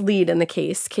first lead in the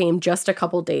case came just a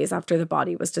couple days after the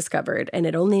body was discovered, and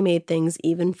it only made things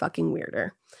even fucking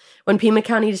weirder. When Pima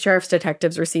County Sheriff's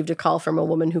detectives received a call from a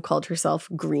woman who called herself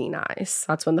Green Eyes.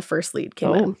 That's when the first lead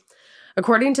came in.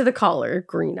 According to the caller,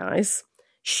 Green Eyes,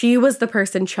 she was the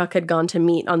person Chuck had gone to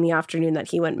meet on the afternoon that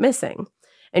he went missing.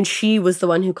 And she was the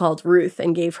one who called Ruth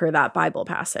and gave her that Bible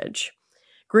passage.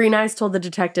 Green Eyes told the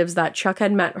detectives that Chuck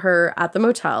had met her at the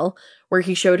motel, where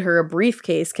he showed her a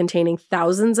briefcase containing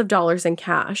thousands of dollars in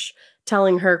cash,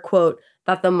 telling her, quote,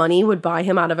 that the money would buy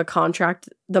him out of a contract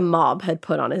the mob had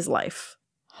put on his life.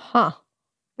 Huh.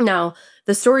 Now,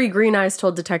 the story Green Eyes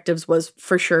told detectives was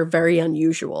for sure very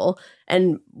unusual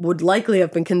and would likely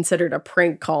have been considered a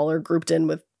prank call or grouped in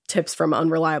with tips from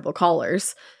unreliable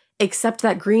callers, except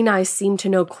that Green Eyes seemed to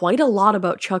know quite a lot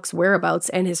about Chuck's whereabouts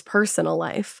and his personal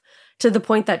life, to the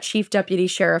point that Chief Deputy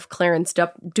Sheriff Clarence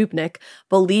Dupnick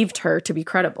believed her to be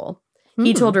credible.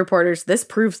 He told reporters this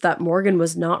proves that Morgan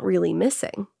was not really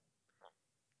missing.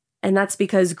 And that's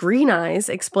because Green Eyes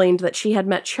explained that she had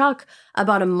met Chuck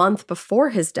about a month before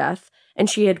his death, and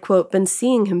she had, quote, been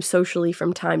seeing him socially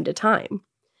from time to time.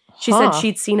 She said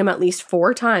she'd seen him at least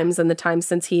 4 times in the time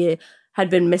since he had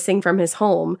been missing from his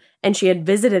home, and she had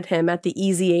visited him at the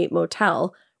Easy 8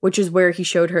 motel, which is where he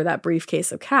showed her that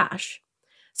briefcase of cash.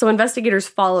 So investigators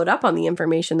followed up on the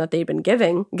information that they'd been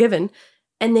given,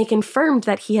 and they confirmed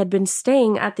that he had been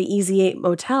staying at the Easy 8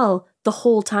 motel the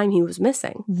whole time he was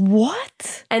missing.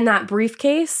 What? And that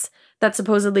briefcase that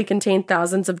supposedly contained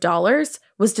thousands of dollars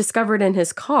was discovered in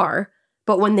his car,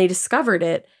 but when they discovered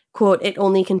it, quote, it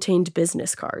only contained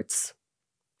business cards.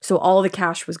 So all the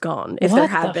cash was gone, if there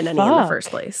had been any in the first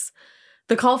place.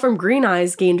 The call from Green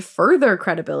Eyes gained further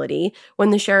credibility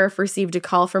when the sheriff received a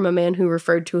call from a man who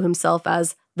referred to himself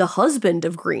as the husband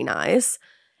of Green Eyes.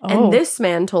 And this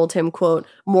man told him, quote,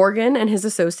 Morgan and his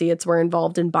associates were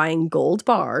involved in buying gold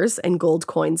bars and gold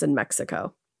coins in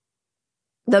Mexico.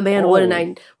 The man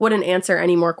wouldn't answer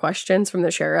any more questions from the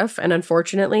sheriff, and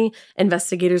unfortunately,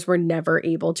 investigators were never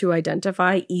able to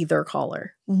identify either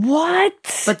caller.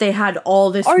 What? But they had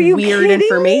all this weird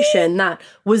information that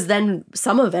was then,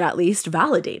 some of it at least,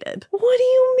 validated. What do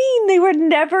you mean? They were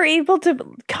never able to...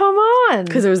 Come on.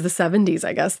 Because it was the 70s,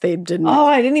 I guess. They didn't... Oh,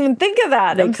 I didn't even think of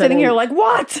that. I'm sitting here like,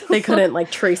 what? They couldn't, like,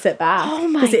 trace it back. Oh,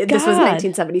 my God. This was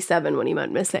 1977 when he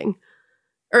went missing.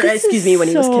 Or, excuse me, when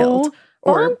he was killed.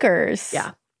 Bonkers.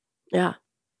 Yeah. Yeah.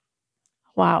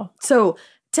 Wow. So,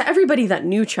 to everybody that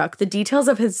knew Chuck, the details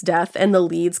of his death and the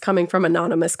leads coming from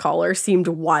anonymous callers seemed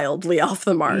wildly off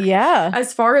the mark. Yeah.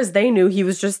 As far as they knew, he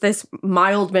was just this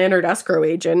mild-mannered escrow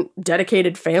agent,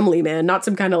 dedicated family man, not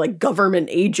some kind of, like, government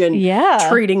agent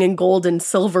trading in gold and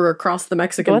silver across the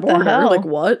Mexican border. Like,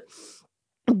 what?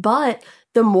 But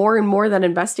the more and more that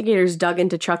investigators dug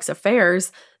into Chuck's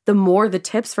affairs, the more the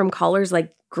tips from callers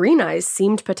like Green Eyes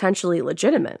seemed potentially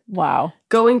legitimate. Wow.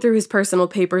 Going through his personal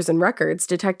papers and records,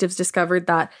 detectives discovered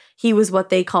that he was what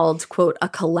they called, quote, a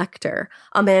collector,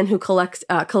 a man who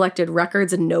collected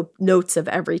records and notes of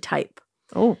every type.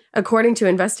 Oh. According to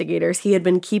investigators, he had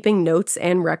been keeping notes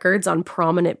and records on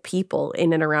prominent people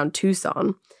in and around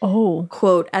Tucson. Oh.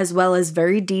 Quote, as well as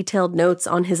very detailed notes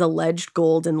on his alleged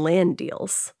gold and land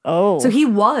deals. Oh. So he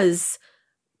was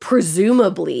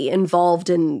presumably involved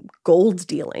in gold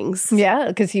dealings. Yeah,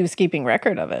 because he was keeping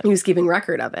record of it. He was keeping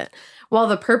record of it. While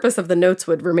the purpose of the notes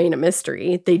would remain a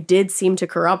mystery, they did seem to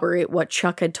corroborate what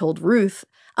Chuck had told Ruth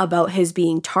about his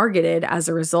being targeted as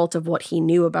a result of what he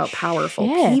knew about powerful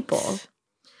people.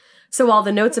 So while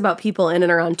the notes about people in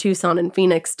and around Tucson and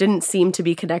Phoenix didn't seem to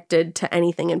be connected to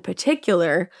anything in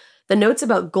particular, the notes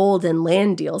about gold and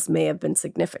land deals may have been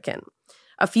significant.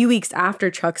 A few weeks after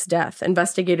Chuck's death,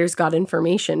 investigators got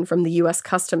information from the U.S.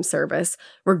 Customs Service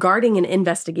regarding an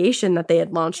investigation that they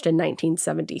had launched in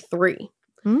 1973.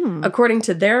 According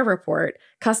to their report,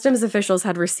 customs officials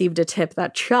had received a tip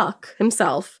that Chuck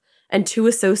himself and 2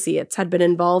 associates had been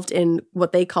involved in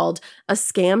what they called a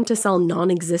scam to sell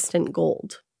non-existent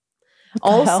gold.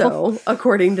 Also,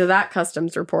 according to that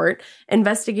customs report,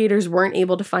 investigators weren't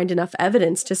able to find enough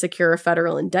evidence to secure a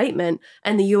federal indictment,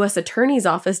 and the U.S. Attorney's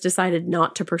Office decided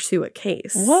not to pursue a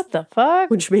case. What the fuck?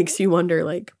 Which makes you wonder,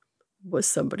 like, was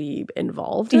somebody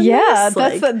involved in this?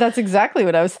 That's exactly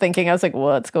what I was thinking. I was like,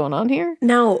 what's going on here?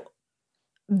 Now,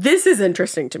 This is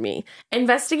interesting to me.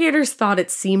 Investigators thought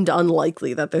it seemed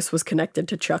unlikely that this was connected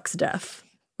to Chuck's death,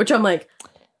 which I'm like,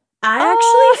 I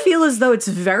actually feel as though it's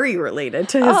very related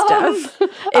to his death.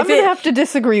 I'm going to have to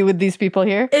disagree with these people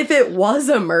here. If it was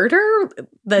a murder,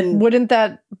 then... Wouldn't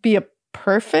that be a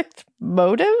perfect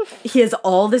motive? He has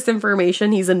all this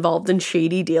information. He's involved in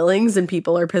shady dealings and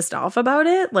people are pissed off about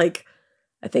it. Like,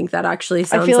 I think that actually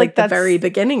sounds like the very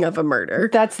beginning of a murder.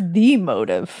 That's the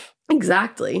motive.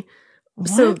 Exactly. What?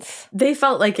 So they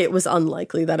felt like it was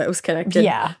unlikely that it was connected.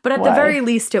 Yeah. But at the very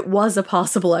least, it was a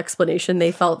possible explanation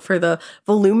they felt for the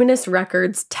voluminous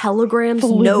records, telegrams,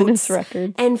 notes,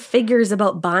 and figures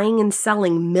about buying and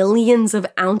selling millions of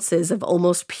ounces of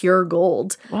almost pure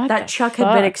gold that Chuck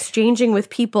had been exchanging with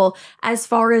people as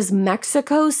far as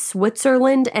Mexico,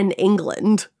 Switzerland, and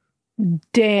England.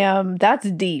 Damn,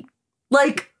 that's deep.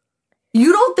 Like,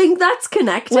 you don't think that's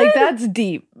connected? Like, that's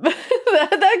deep.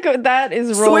 that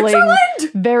is rolling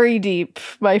very deep,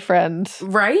 my friend.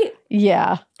 Right?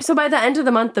 Yeah. So by the end of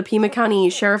the month, the Pima County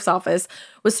Sheriff's Office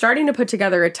was starting to put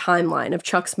together a timeline of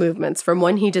Chuck's movements from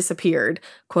when he disappeared,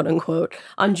 quote unquote,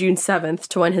 on June 7th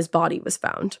to when his body was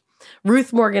found.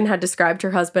 Ruth Morgan had described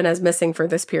her husband as missing for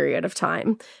this period of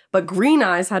time, but Green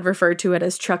Eyes had referred to it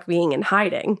as Chuck being in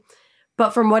hiding.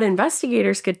 But from what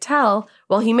investigators could tell,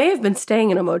 while he may have been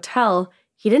staying in a motel,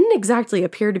 he didn't exactly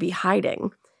appear to be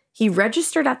hiding. He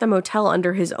registered at the motel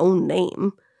under his own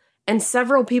name. And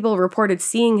several people reported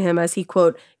seeing him as he,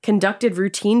 quote, conducted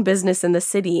routine business in the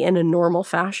city in a normal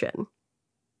fashion.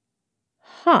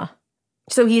 Huh.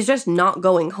 So he's just not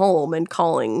going home and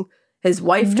calling his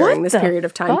wife during this period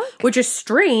of time, which is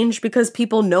strange because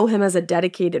people know him as a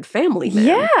dedicated family man.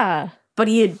 Yeah. But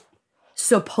he had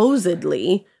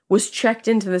supposedly was checked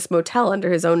into this motel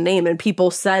under his own name, and people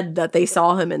said that they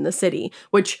saw him in the city,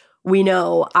 which we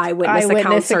know eyewitness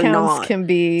accounts are not. Can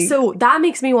be. So that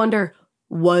makes me wonder,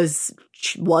 was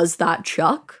that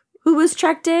Chuck who was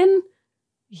checked in?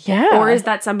 Yeah. Or is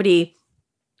that somebody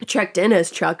checked in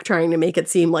as Chuck trying to make it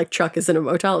seem like Chuck is in a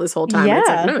motel this whole time? Yeah. It's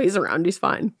like, no, he's around, he's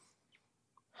fine.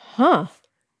 Huh.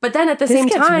 But then at the same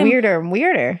time... This gets weirder and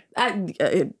weirder. And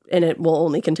it will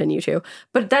only continue to.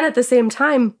 But then at the same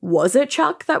time, was it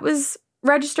Chuck that was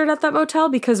registered at that motel?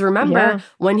 Because remember,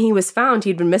 when he was found,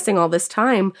 he'd been missing all this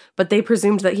time, but they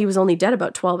presumed that he was only dead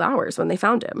about 12 hours when they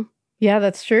found him. Yeah,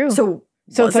 that's true. So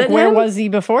it's like, where was he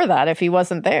before that if he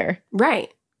wasn't there?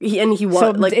 Right. He was...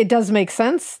 So it does make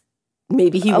sense.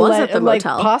 Maybe he was at the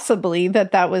motel. Possibly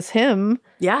that was him.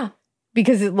 Yeah.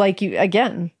 Because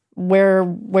again... Where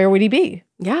would he be?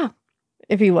 Yeah.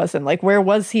 If he wasn't. Like, where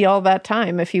was he all that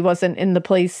time if he wasn't in the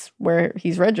place where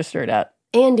he's registered at?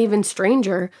 And even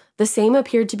stranger, the same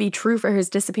appeared to be true for his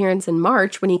disappearance in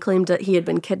March when he claimed that he had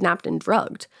been kidnapped and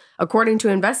drugged. According to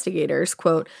investigators,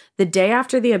 quote, the day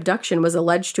after the abduction was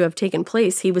alleged to have taken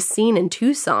place, he was seen in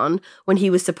Tucson when he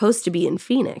was supposed to be in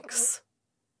Phoenix.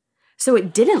 So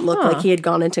it didn't look like he had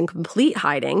gone into complete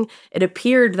hiding. It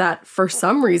appeared that for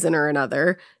some reason or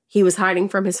another, he was hiding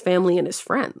from his family and his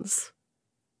friends.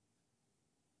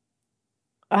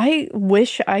 I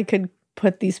wish I could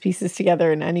put these pieces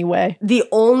together in any way. The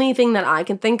only thing that I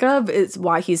can think of is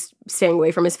why he's staying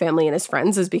away from his family and his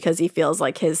friends is because he feels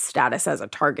like his status as a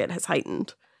target has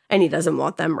heightened and he doesn't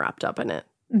want them wrapped up in it.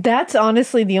 That's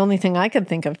honestly the only thing I could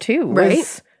think of too.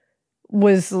 Right?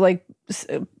 Was like,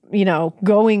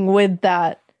 going with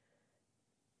that,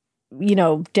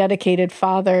 dedicated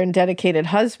father and dedicated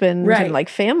husband and like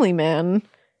family man.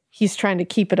 He's trying to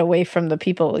keep it away from the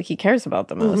people he cares about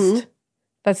the most. Mm-hmm.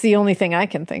 That's the only thing I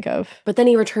can think of. But then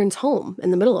he returns home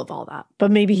in the middle of all that.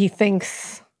 But maybe he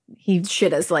thinks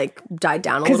shit has like died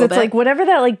down a little bit. Because it's like whatever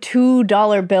that like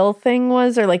 $2 bill thing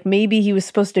was, or like maybe he was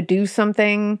supposed to do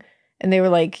something and they were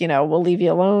like, we'll leave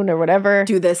you alone or whatever.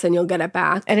 Do this and you'll get it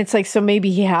back. And it's like, so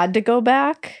maybe he had to go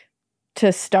back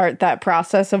to start that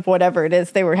process of whatever it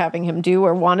is they were having him do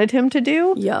or wanted him to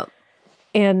do. Yep.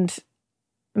 And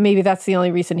maybe that's the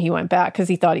only reason he went back, because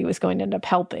he thought he was going to end up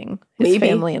helping his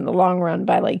family in the long run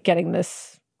by like getting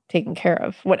this taken care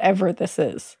of, whatever this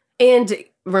is. And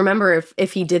remember,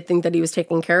 if he did think that he was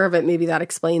taking care of it, maybe that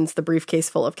explains the briefcase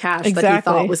full of cash that he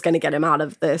thought was going to get him out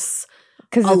of this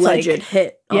alleged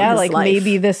hit on his life.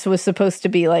 Maybe this was supposed to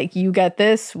be like, you get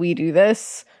this, we do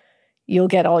this. You'll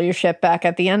get all your shit back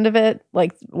at the end of it.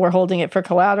 Like, we're holding it for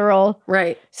collateral.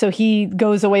 Right. So he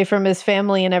goes away from his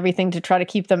family and everything to try to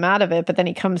keep them out of it. But then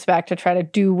he comes back to try to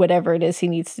do whatever it is he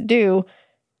needs to do,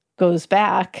 goes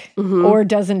back, or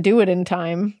doesn't do it in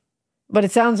time. But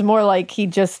it sounds more like he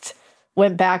just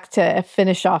went back to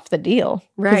finish off the deal.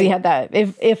 Right. Because he had that,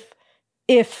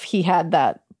 if he had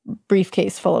that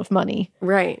briefcase full of money.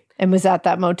 Right. and was at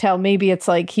that motel. Maybe it's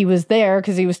like he was there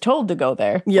because he was told to go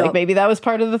there. Yep. Like maybe that was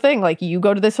part of the thing. Like, you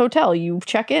go to this hotel, you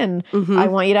check in. I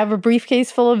want you to have a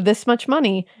briefcase full of this much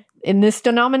money in this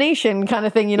denomination kind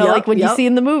of thing, you know, like when you see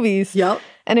in the movies. Yep.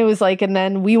 And it was like, and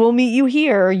then we will meet you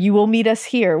here. You will meet us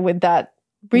here with that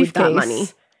briefcase. With that money.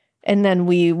 And then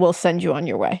we will send you on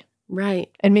your way.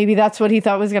 Right. And maybe that's what he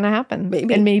thought was going to happen.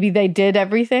 Maybe. And maybe they did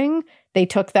everything. They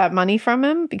took that money from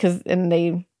him and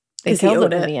they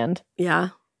killed him in the end. Yeah.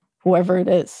 Whoever it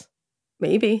is.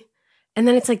 Maybe. And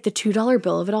then it's like the $2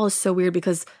 bill of it all is so weird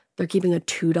because they're keeping a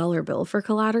 $2 bill for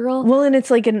collateral. Well, and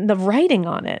it's like in the writing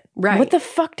on it. Right. What the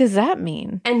fuck does that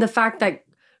mean? And the fact that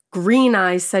Green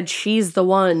Eyes said she's the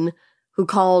one who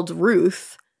called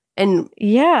Ruth and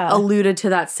alluded to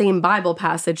that same Bible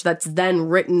passage that's then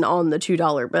written on the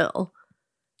 $2 bill.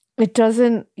 It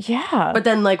doesn't, But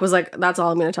then was like, that's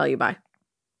all I'm going to tell you, bye.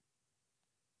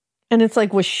 And it's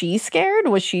like, was she scared?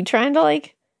 Was she trying to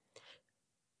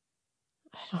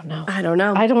I don't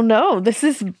know. This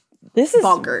is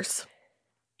bonkers.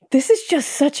 This is just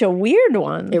such a weird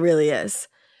one. It really is.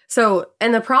 So,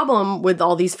 and the problem with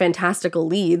all these fantastical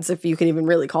leads, if you can even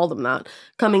really call them that,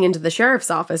 coming into the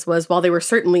sheriff's office was, while they were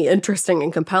certainly interesting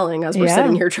and compelling as we're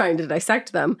sitting here trying to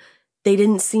dissect them, they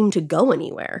didn't seem to go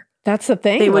anywhere. That's the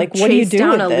thing. They would what do you chase do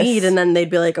down with a this? lead and then they'd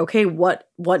be like, okay, what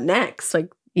next?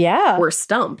 We're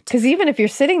stumped. Because even if you're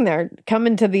sitting there,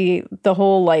 coming to the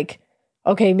whole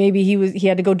okay, maybe he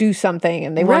had to go do something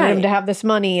and they wanted him to have this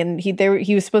money and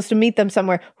he was supposed to meet them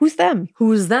somewhere. Who's them?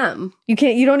 Who's them? You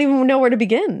don't even know where to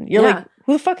begin. You're like,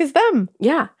 who the fuck is them?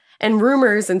 Yeah. And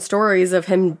rumors and stories of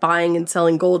him buying and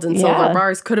selling gold and silver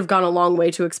bars could have gone a long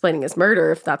way to explaining his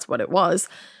murder if that's what it was.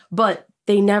 But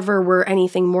they never were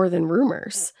anything more than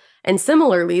rumors. And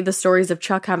similarly, the stories of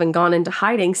Chuck having gone into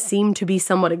hiding seem to be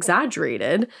somewhat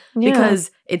exaggerated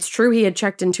because it's true he had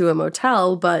checked into a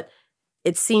motel, but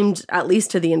it seemed, at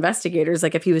least to the investigators,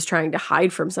 like if he was trying to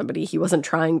hide from somebody, he wasn't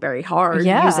trying very hard,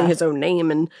 using his own name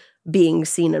and being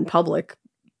seen in public.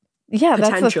 Yeah,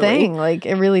 that's the thing.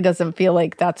 It really doesn't feel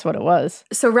like that's what it was.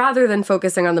 So rather than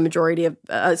focusing on the majority of,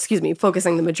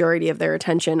 focusing the majority of their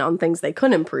attention on things they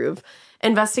could improve,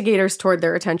 investigators toward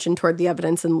their attention toward the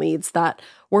evidence and leads that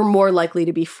were more likely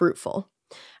to be fruitful.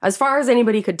 As far as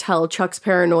anybody could tell, Chuck's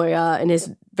paranoia and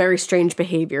his very strange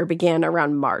behavior began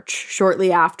around March,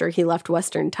 shortly after he left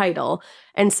Western Title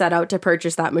and set out to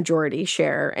purchase that majority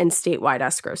share in statewide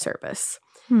escrow service.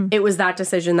 It was that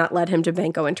decision that led him to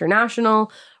Banco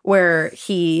International, where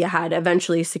he had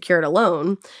eventually secured a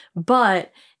loan.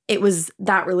 But it was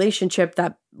that relationship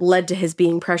that led to his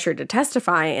being pressured to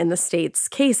testify in the state's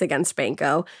case against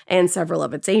Banco and several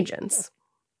of its agents.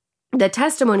 The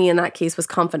testimony in that case was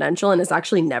confidential and has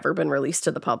actually never been released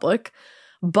to the public.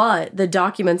 But the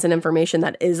documents and information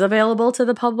that is available to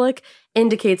the public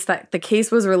indicates that the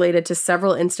case was related to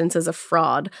several instances of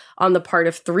fraud on the part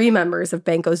of 3 members of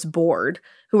Banco's board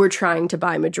who were trying to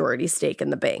buy majority stake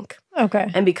in the bank. Okay.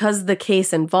 And because the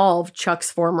case involved Chuck's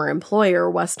former employer,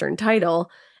 Western Title,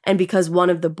 and because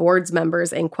one of the board's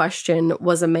members in question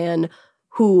was a man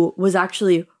who was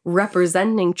actually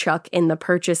representing Chuck in the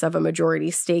purchase of a majority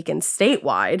stake in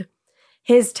statewide,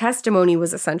 his testimony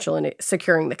was essential in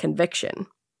securing the conviction.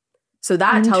 So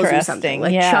that tells you something.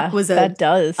 Chuck was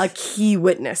a key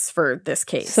witness for this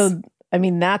case. So, I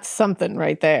mean, that's something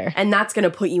right there. And that's going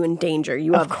to put you in danger.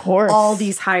 You have all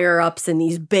these higher-ups in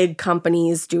these big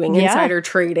companies doing insider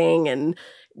trading and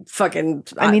fucking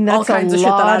that's all kinds of shit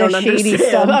that I don't understand.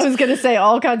 Stuff. I was going to say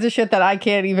all kinds of shit that I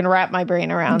can't even wrap my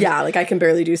brain around. Yeah, I can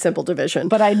barely do simple division.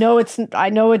 But I know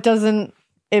it doesn't.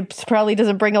 It probably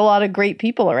doesn't bring a lot of great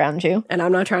people around you. And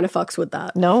I'm not trying to fucks with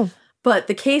that. No. But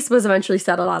the case was eventually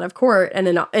settled out of court and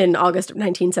in August of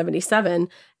 1977.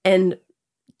 And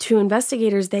to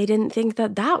investigators, they didn't think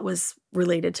that was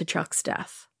related to Chuck's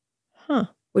death. Huh.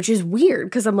 Which is weird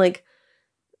because I'm like,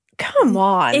 come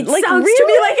on. It sounds to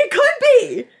me like it could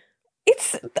be.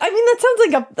 That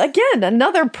sounds like, again,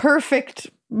 another perfect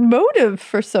motive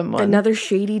for someone. Another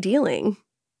shady dealing.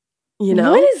 You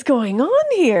know? What is going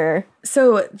on here?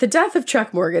 So the death of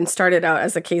Chuck Morgan started out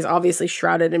as a case obviously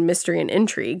shrouded in mystery and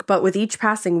intrigue, but with each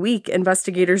passing week,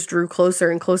 investigators drew closer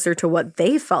and closer to what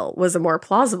they felt was a more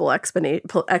plausible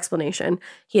explanation.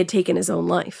 He had taken his own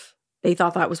life. They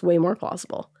thought that was way more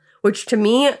plausible, which to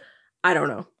me, I don't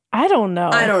know. I don't know.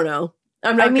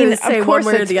 I'm not going to say one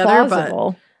way or the other,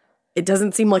 but it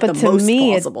doesn't seem like the most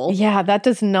plausible. That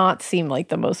does not seem like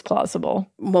the most plausible.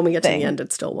 When we get to the end,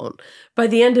 it still won't. By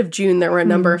the end of June, there were a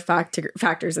number of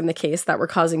factors in the case that were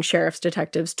causing sheriff's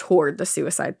detectives toward the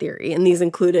suicide theory. And these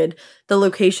included the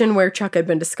location where Chuck had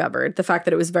been discovered, the fact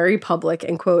that it was very public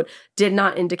and, quote, did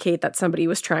not indicate that somebody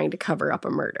was trying to cover up a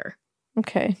murder.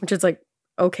 Okay. Which is like,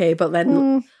 okay, but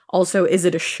then also, is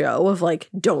it a show of like,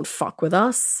 don't fuck with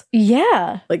us?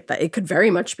 Yeah. Like, that it could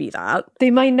very much be that.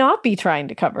 They might not be trying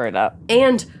to cover it up.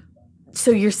 And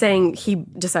so you're saying he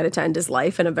decided to end his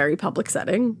life in a very public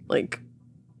setting? Like,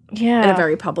 yeah, in a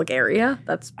very public area?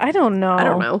 I don't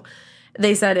know.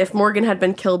 They said if Morgan had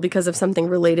been killed because of something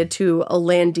related to a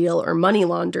land deal or money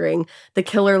laundering, the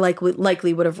killer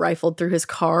likely would have rifled through his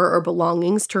car or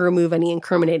belongings to remove any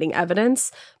incriminating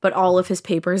evidence, but all of his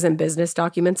papers and business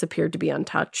documents appeared to be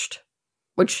untouched.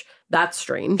 Which, that's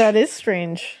strange. That is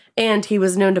strange. And he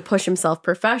was known to push himself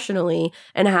professionally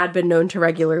and had been known to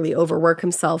regularly overwork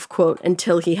himself, quote,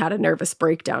 until he had a nervous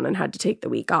breakdown and had to take the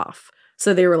week off.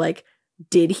 So they were like,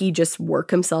 did he just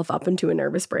work himself up into a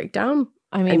nervous breakdown?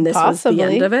 I mean, and this possibly. was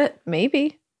the end of it?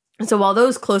 Maybe. So while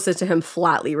those closest to him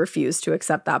flatly refused to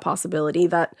accept that possibility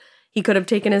that he could have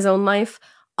taken his own life,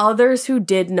 others who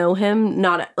did know him,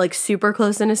 not like super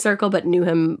close in his circle, but knew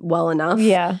him well enough,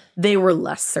 they were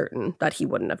less certain that he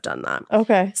wouldn't have done that.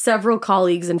 Okay. Several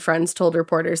colleagues and friends told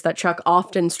reporters that Chuck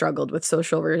often struggled with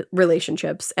social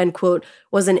relationships and, quote,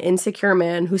 was an insecure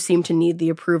man who seemed to need the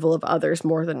approval of others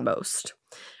more than most.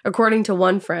 According to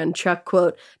one friend, Chuck,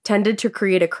 quote, tended to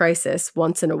create a crisis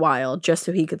once in a while just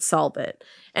so he could solve it.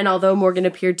 And although Morgan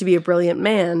appeared to be a brilliant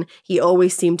man, he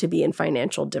always seemed to be in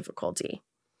financial difficulty.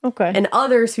 Okay. And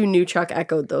others who knew Chuck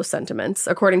echoed those sentiments.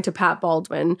 According to Pat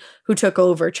Baldwin, who took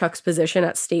over Chuck's position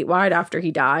at Statewide after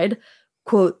he died,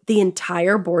 quote, the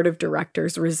entire board of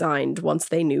directors resigned once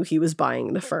they knew he was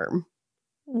buying the firm.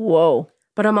 Whoa.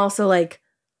 But I'm also like,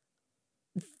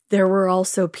 there were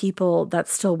also people that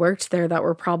still worked there that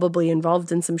were probably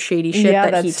involved in some shady shit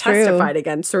that he testified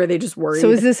against, or are they just worried? So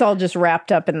is this all just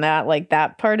wrapped up in that, like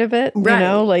that part of it? Right. You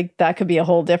know, like that could be a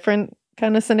whole different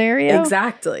kind of scenario?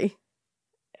 Exactly.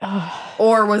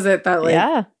 Or was it that, like,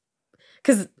 yeah.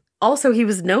 Because also he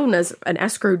was known as an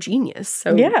escrow genius.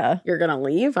 So you're going to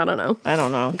leave? I don't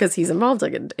know. Because he's involved.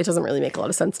 Like, it doesn't really make a lot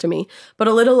of sense to me. But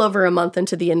a little over a month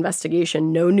into the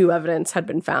investigation, no new evidence had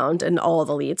been found and all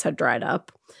the leads had dried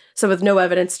up. So with no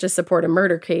evidence to support a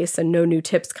murder case and no new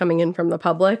tips coming in from the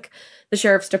public, the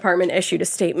sheriff's department issued a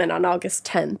statement on August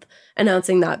 10th,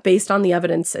 announcing that based on the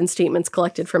evidence and statements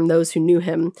collected from those who knew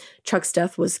him, Chuck's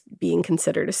death was being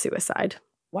considered a suicide.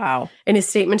 Wow. In his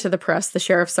statement to the press, the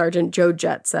Sheriff Sergeant Joe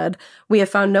Jett said, "We have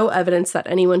found no evidence that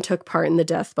anyone took part in the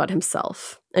death but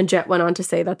himself." And Jett went on to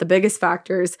say that the biggest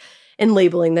factors in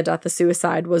labeling the death a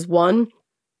suicide was, one,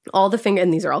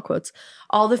 and these are all quotes,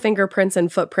 all the fingerprints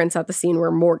and footprints at the scene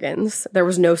were Morgan's. There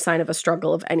was no sign of a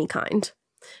struggle of any kind.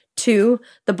 2,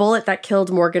 the bullet that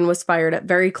killed Morgan was fired at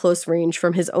very close range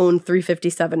from his own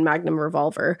 .357 Magnum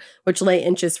revolver, which lay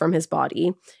inches from his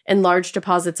body, and large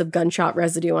deposits of gunshot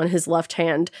residue on his left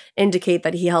hand indicate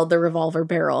that he held the revolver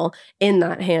barrel in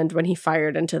that hand when he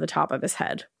fired into the top of his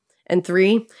head. And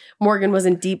 3, Morgan was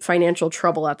in deep financial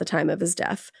trouble at the time of his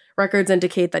death. Records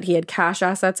indicate that he had cash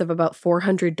assets of about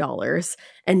 $400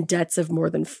 and debts of more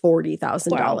than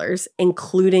 $40,000,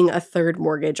 including a third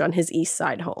mortgage on his East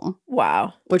Side home.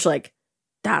 Wow. Which, like,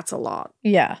 that's a lot.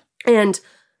 Yeah. And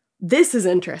this is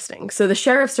interesting. So the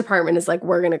sheriff's department is like,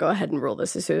 we're going to go ahead and rule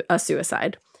this a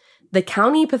suicide. The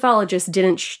county pathologist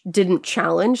didn't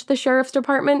challenge the sheriff's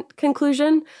department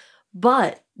conclusion,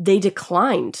 but they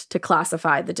declined to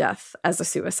classify the death as a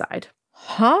suicide.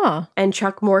 Huh. And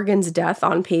Chuck Morgan's death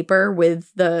on paper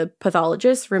with the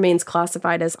pathologist remains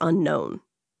classified as unknown.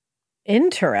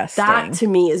 Interesting. That to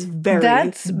me is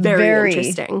very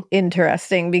interesting.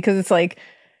 Interesting, because it's like,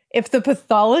 if the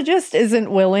pathologist isn't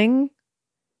willing,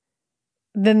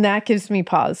 then that gives me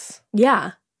pause.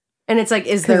 Yeah. And it's like,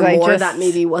 is there more that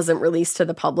maybe wasn't released to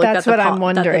the public? That's what I'm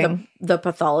wondering. That the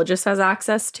pathologist has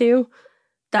access to?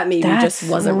 That maybe just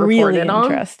wasn't reported on?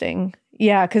 Interesting.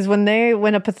 Yeah, because when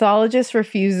a pathologist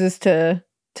refuses to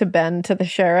bend to the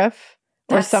sheriff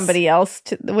or somebody else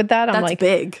with that, I'm like,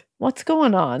 big. What's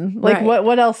going on? Like,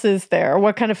 what else is there?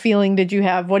 What kind of feeling did you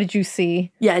have? What did you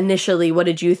see? Yeah, initially, what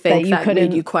did you think that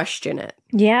made you question it?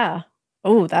 Yeah.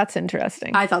 Oh, that's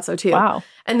interesting. I thought so too. Wow.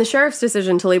 And the sheriff's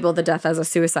decision to label the death as a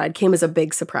suicide came as a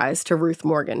big surprise to Ruth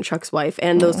Morgan, Chuck's wife,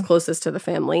 and those closest to the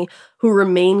family, who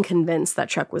remain convinced that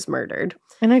Chuck was murdered.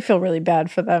 And I feel really bad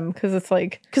for them, because it's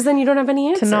like... Because then you don't have any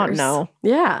answers. To not know.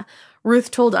 Yeah. Ruth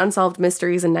told Unsolved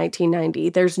Mysteries in 1990,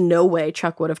 there's no way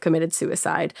Chuck would have committed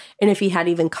suicide. And if he had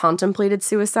even contemplated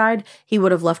suicide, he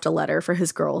would have left a letter for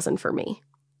his girls and for me.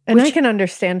 And I can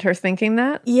understand her thinking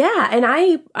that. Yeah. And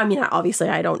I mean, obviously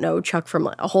I don't know Chuck from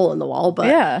a hole in the wall, but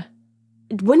yeah,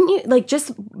 wouldn't you, like,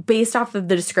 just based off of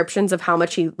the descriptions of how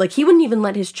much he wouldn't even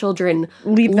let his children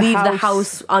leave the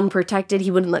house unprotected.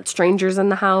 He wouldn't let strangers in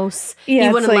the house. Yeah,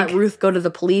 he wouldn't let Ruth go to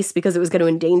the police because it was going to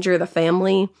endanger the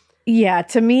family. Yeah,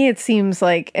 to me it seems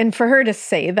like, and for her to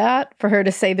say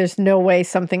there's no way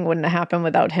something wouldn't happen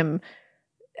without him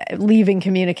leaving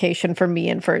communication for me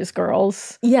and for his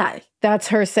girls. Yeah. That's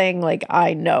her saying, like,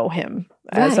 I know him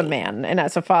as a man and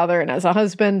as a father and as a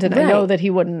husband, and I know that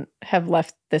he wouldn't have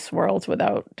left this world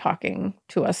without talking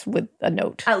to us with a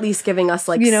note. At least giving us,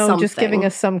 like, something. Just giving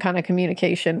us some kind of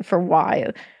communication for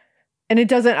why. And it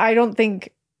doesn't, I don't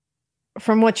think,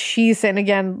 from what she's saying,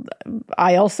 again,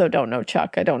 I also don't know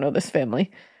Chuck. I don't know this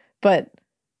family. But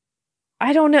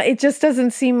I don't know. It just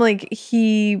doesn't seem like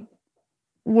he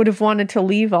would have wanted to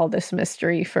leave all this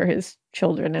mystery for his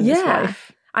children and his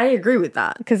wife. I agree with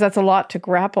that. Because that's a lot to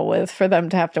grapple with for them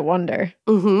to have to wonder.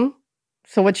 Mm-hmm.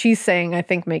 So what she's saying, I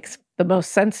think, makes the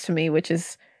most sense to me, which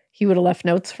is he would have left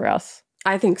notes for us.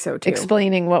 I think so, too.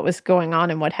 Explaining what was going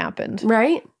on and what happened.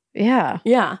 Right? Yeah.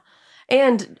 Yeah.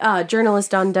 And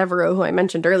journalist Don Devereaux, who I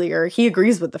mentioned earlier, he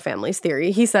agrees with the family's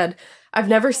theory. He said, I've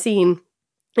never seen,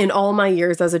 in all my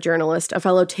years as a journalist, a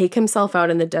fellow take himself out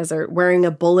in the desert wearing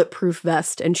a bulletproof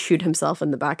vest and shoot himself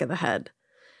in the back of the head.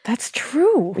 That's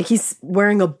true. He's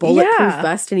wearing a bulletproof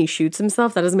vest and he shoots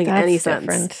himself? That doesn't make any sense.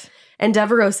 Different. And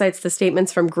Devereaux cites the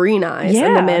statements from Green Eyes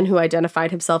and the man who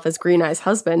identified himself as Green Eyes'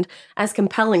 husband as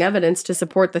compelling evidence to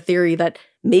support the theory that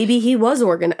maybe he was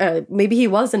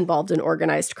involved in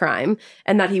organized crime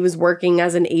and that he was working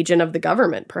as an agent of the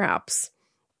government, perhaps.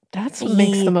 That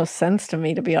makes the most sense to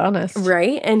me, to be honest.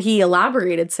 Right? And he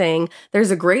elaborated saying, there's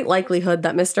a great likelihood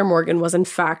that Mr. Morgan was in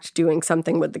fact doing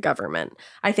something with the government.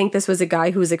 I think this was a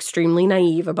guy who was extremely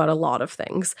naive about a lot of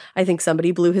things. I think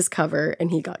somebody blew his cover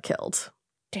and he got killed.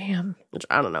 Damn. Which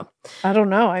I don't know.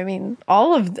 I mean,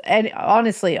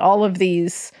 honestly, all of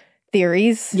these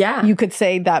theories, you could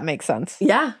say that makes sense.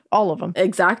 Yeah. All of them.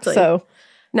 Exactly. So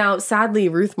now, sadly,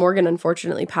 Ruth Morgan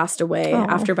unfortunately passed away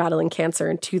after battling cancer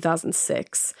in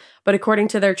 2006. But according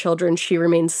to their children, she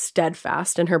remains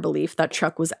steadfast in her belief that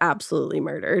Chuck was absolutely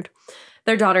murdered.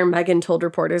 Their daughter, Megan, told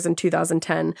reporters in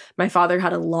 2010, my father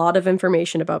had a lot of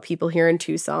information about people here in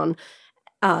Tucson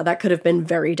that could have been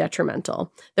very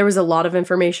detrimental. There was a lot of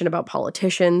information about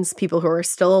politicians, people who are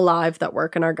still alive that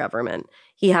work in our government.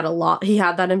 He had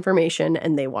that information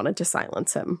and they wanted to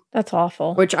silence him. That's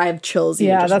awful. Which I have chills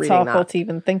even just reading that. Yeah, that's awful to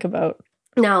even think about.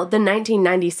 Now, the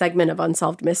 1990 segment of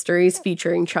Unsolved Mysteries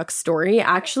featuring Chuck's story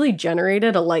actually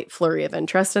generated a light flurry of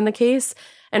interest in the case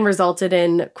and resulted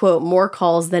in, quote, more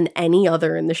calls than any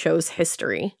other in the show's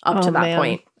history up to that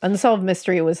point. Unsolved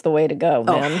Mystery was the way to go,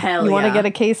 man. Oh, hell You want to get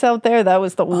a case out there? That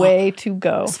was the way to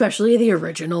go. Especially the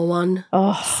original one.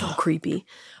 Oh. So creepy.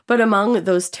 But among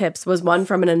those tips was one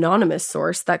from an anonymous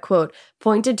source that, quote,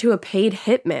 pointed to a paid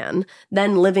hitman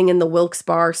then living in the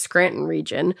Wilkes-Barre, Scranton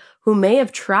region who may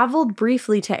have traveled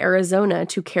briefly to Arizona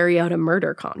to carry out a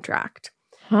murder contract.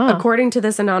 According to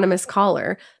this anonymous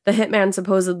caller, the hitman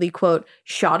supposedly, quote,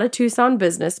 shot a Tucson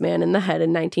businessman in the head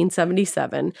in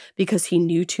 1977 because he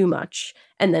knew too much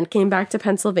and then came back to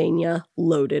Pennsylvania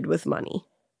loaded with money.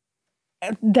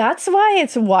 That's why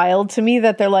it's wild to me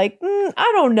that they're like,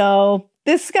 I don't know.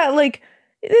 This guy, like,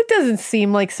 it doesn't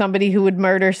seem like somebody who would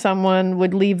murder someone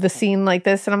would leave the scene like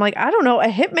this. And I'm like, I don't know. A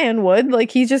hitman would.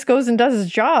 Like, he just goes and does his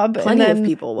job and then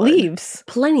leaves.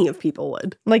 Plenty of people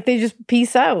would. Like, they just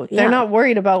peace out. Yeah. They're not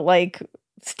worried about, like,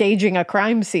 staging a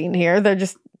crime scene here.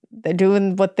 They're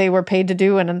doing what they were paid to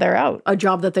do and they're out. A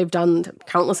job that they've done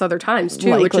countless other times,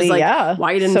 too. Likely, which is, like,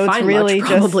 why you didn't find really much,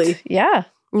 probably. Yeah.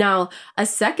 Now, a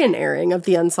second airing of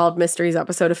the Unsolved Mysteries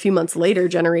episode a few months later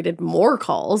generated more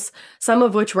calls, some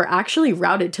of which were actually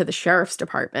routed to the sheriff's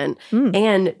department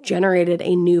and generated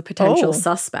a new potential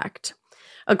suspect.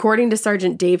 According to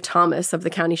Sergeant Dave Thomas of the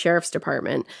County Sheriff's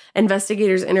Department,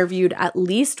 investigators interviewed at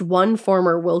least one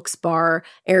former Wilkes-Barre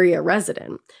area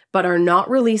resident, but are not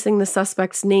releasing the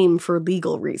suspect's name for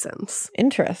legal reasons.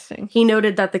 Interesting. He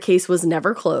noted that the case was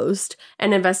never closed,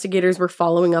 and investigators were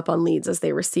following up on leads as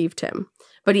they received him.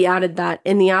 But he added that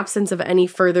in the absence of any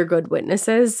further good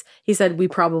witnesses, he said, we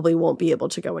probably won't be able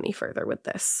to go any further with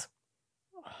this.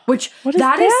 Which,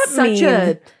 that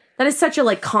is such a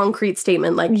like concrete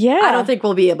statement. Like, I don't think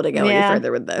we'll be able to go any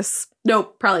further with this.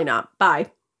 Nope, probably not. Bye.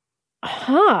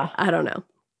 I don't know.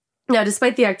 Now,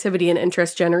 despite the activity and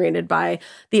interest generated by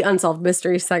the Unsolved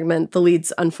Mysteries segment, the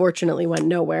leads unfortunately went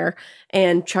nowhere,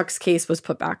 and Chuck's case was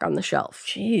put back on the shelf.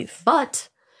 Jeez. But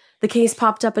the case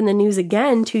popped up in the news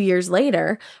again 2 years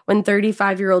later when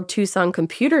 35-year-old Tucson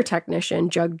computer technician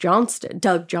Doug Johnston,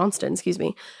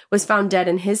 was found dead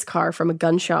in his car from a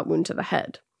gunshot wound to the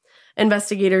head.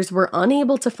 Investigators were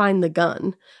unable to find the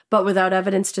gun, but without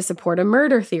evidence to support a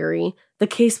murder theory, the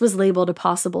case was labeled a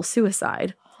possible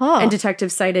suicide, and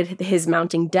detectives cited his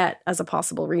mounting debt as a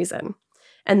possible reason,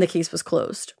 and the case was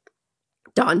closed.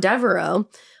 Don Devereaux,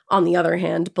 on the other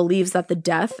hand, believes that the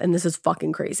death, and this is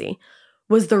fucking crazy,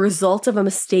 was the result of a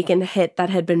mistaken hit that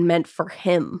had been meant for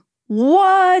him.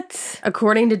 What?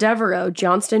 According to Devereaux,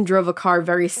 Johnston drove a car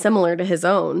very similar to his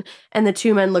own, and the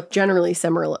two men looked generally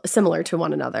similar to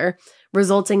one another,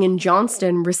 resulting in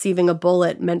Johnston receiving a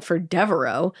bullet meant for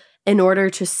Devereaux in order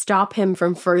to stop him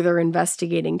from further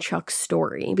investigating Chuck's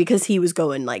story, because he was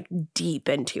going, like, deep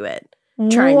into it,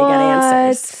 trying to get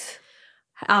answers.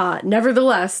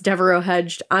 Nevertheless, Devereaux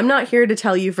hedged, "I'm not here to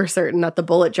tell you for certain that the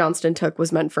bullet Johnston took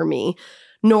was meant for me,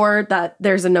 nor that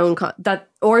there's a known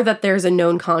there's a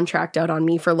known contract out on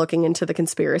me for looking into the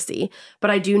conspiracy.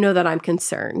 But I do know that I'm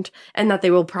concerned, and that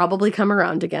they will probably come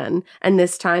around again, and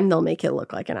this time they'll make it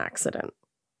look like an accident."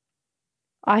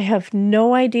 I have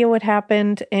no idea what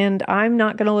happened, and I'm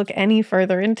not going to look any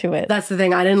further into it. That's the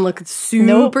thing. I didn't look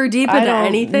super deep into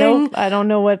anything. Nope, I don't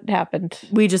know what happened.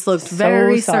 We just looked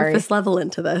very surface level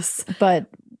into this. But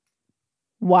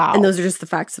wow. And those are just the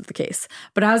facts of the case.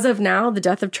 But as of now, the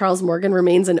death of Charles Morgan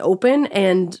remains an open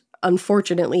and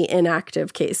unfortunately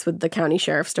inactive case with the county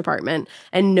sheriff's department,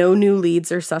 and no new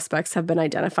leads or suspects have been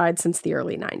identified since the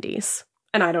early 90s.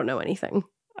 And I don't know anything.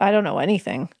 I don't know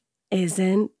anything.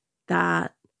 Isn't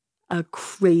that a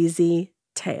crazy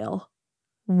tale?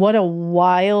 What a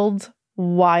wild,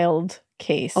 wild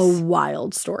case. A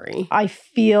wild story. I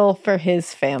feel for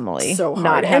his family so hard.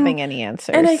 Not having any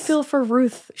answers. And I feel for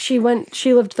Ruth. She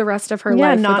lived the rest of her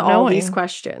life with all these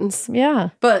questions. Yeah.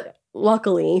 But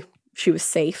luckily, she was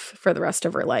safe for the rest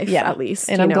of her life, at least.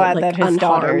 And I'm glad that his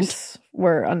daughters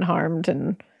were unharmed,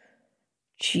 and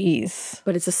jeez.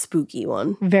 But it's a spooky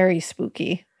one. Very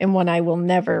spooky. And one I will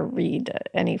never read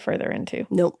any further into.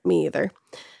 Nope, me either.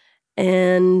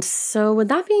 And so with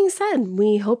that being said,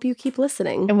 we hope you keep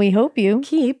listening. And we hope you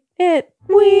keep it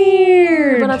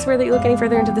weird. But not to worry that you look any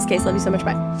further into this case. Love you so much.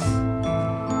 Bye.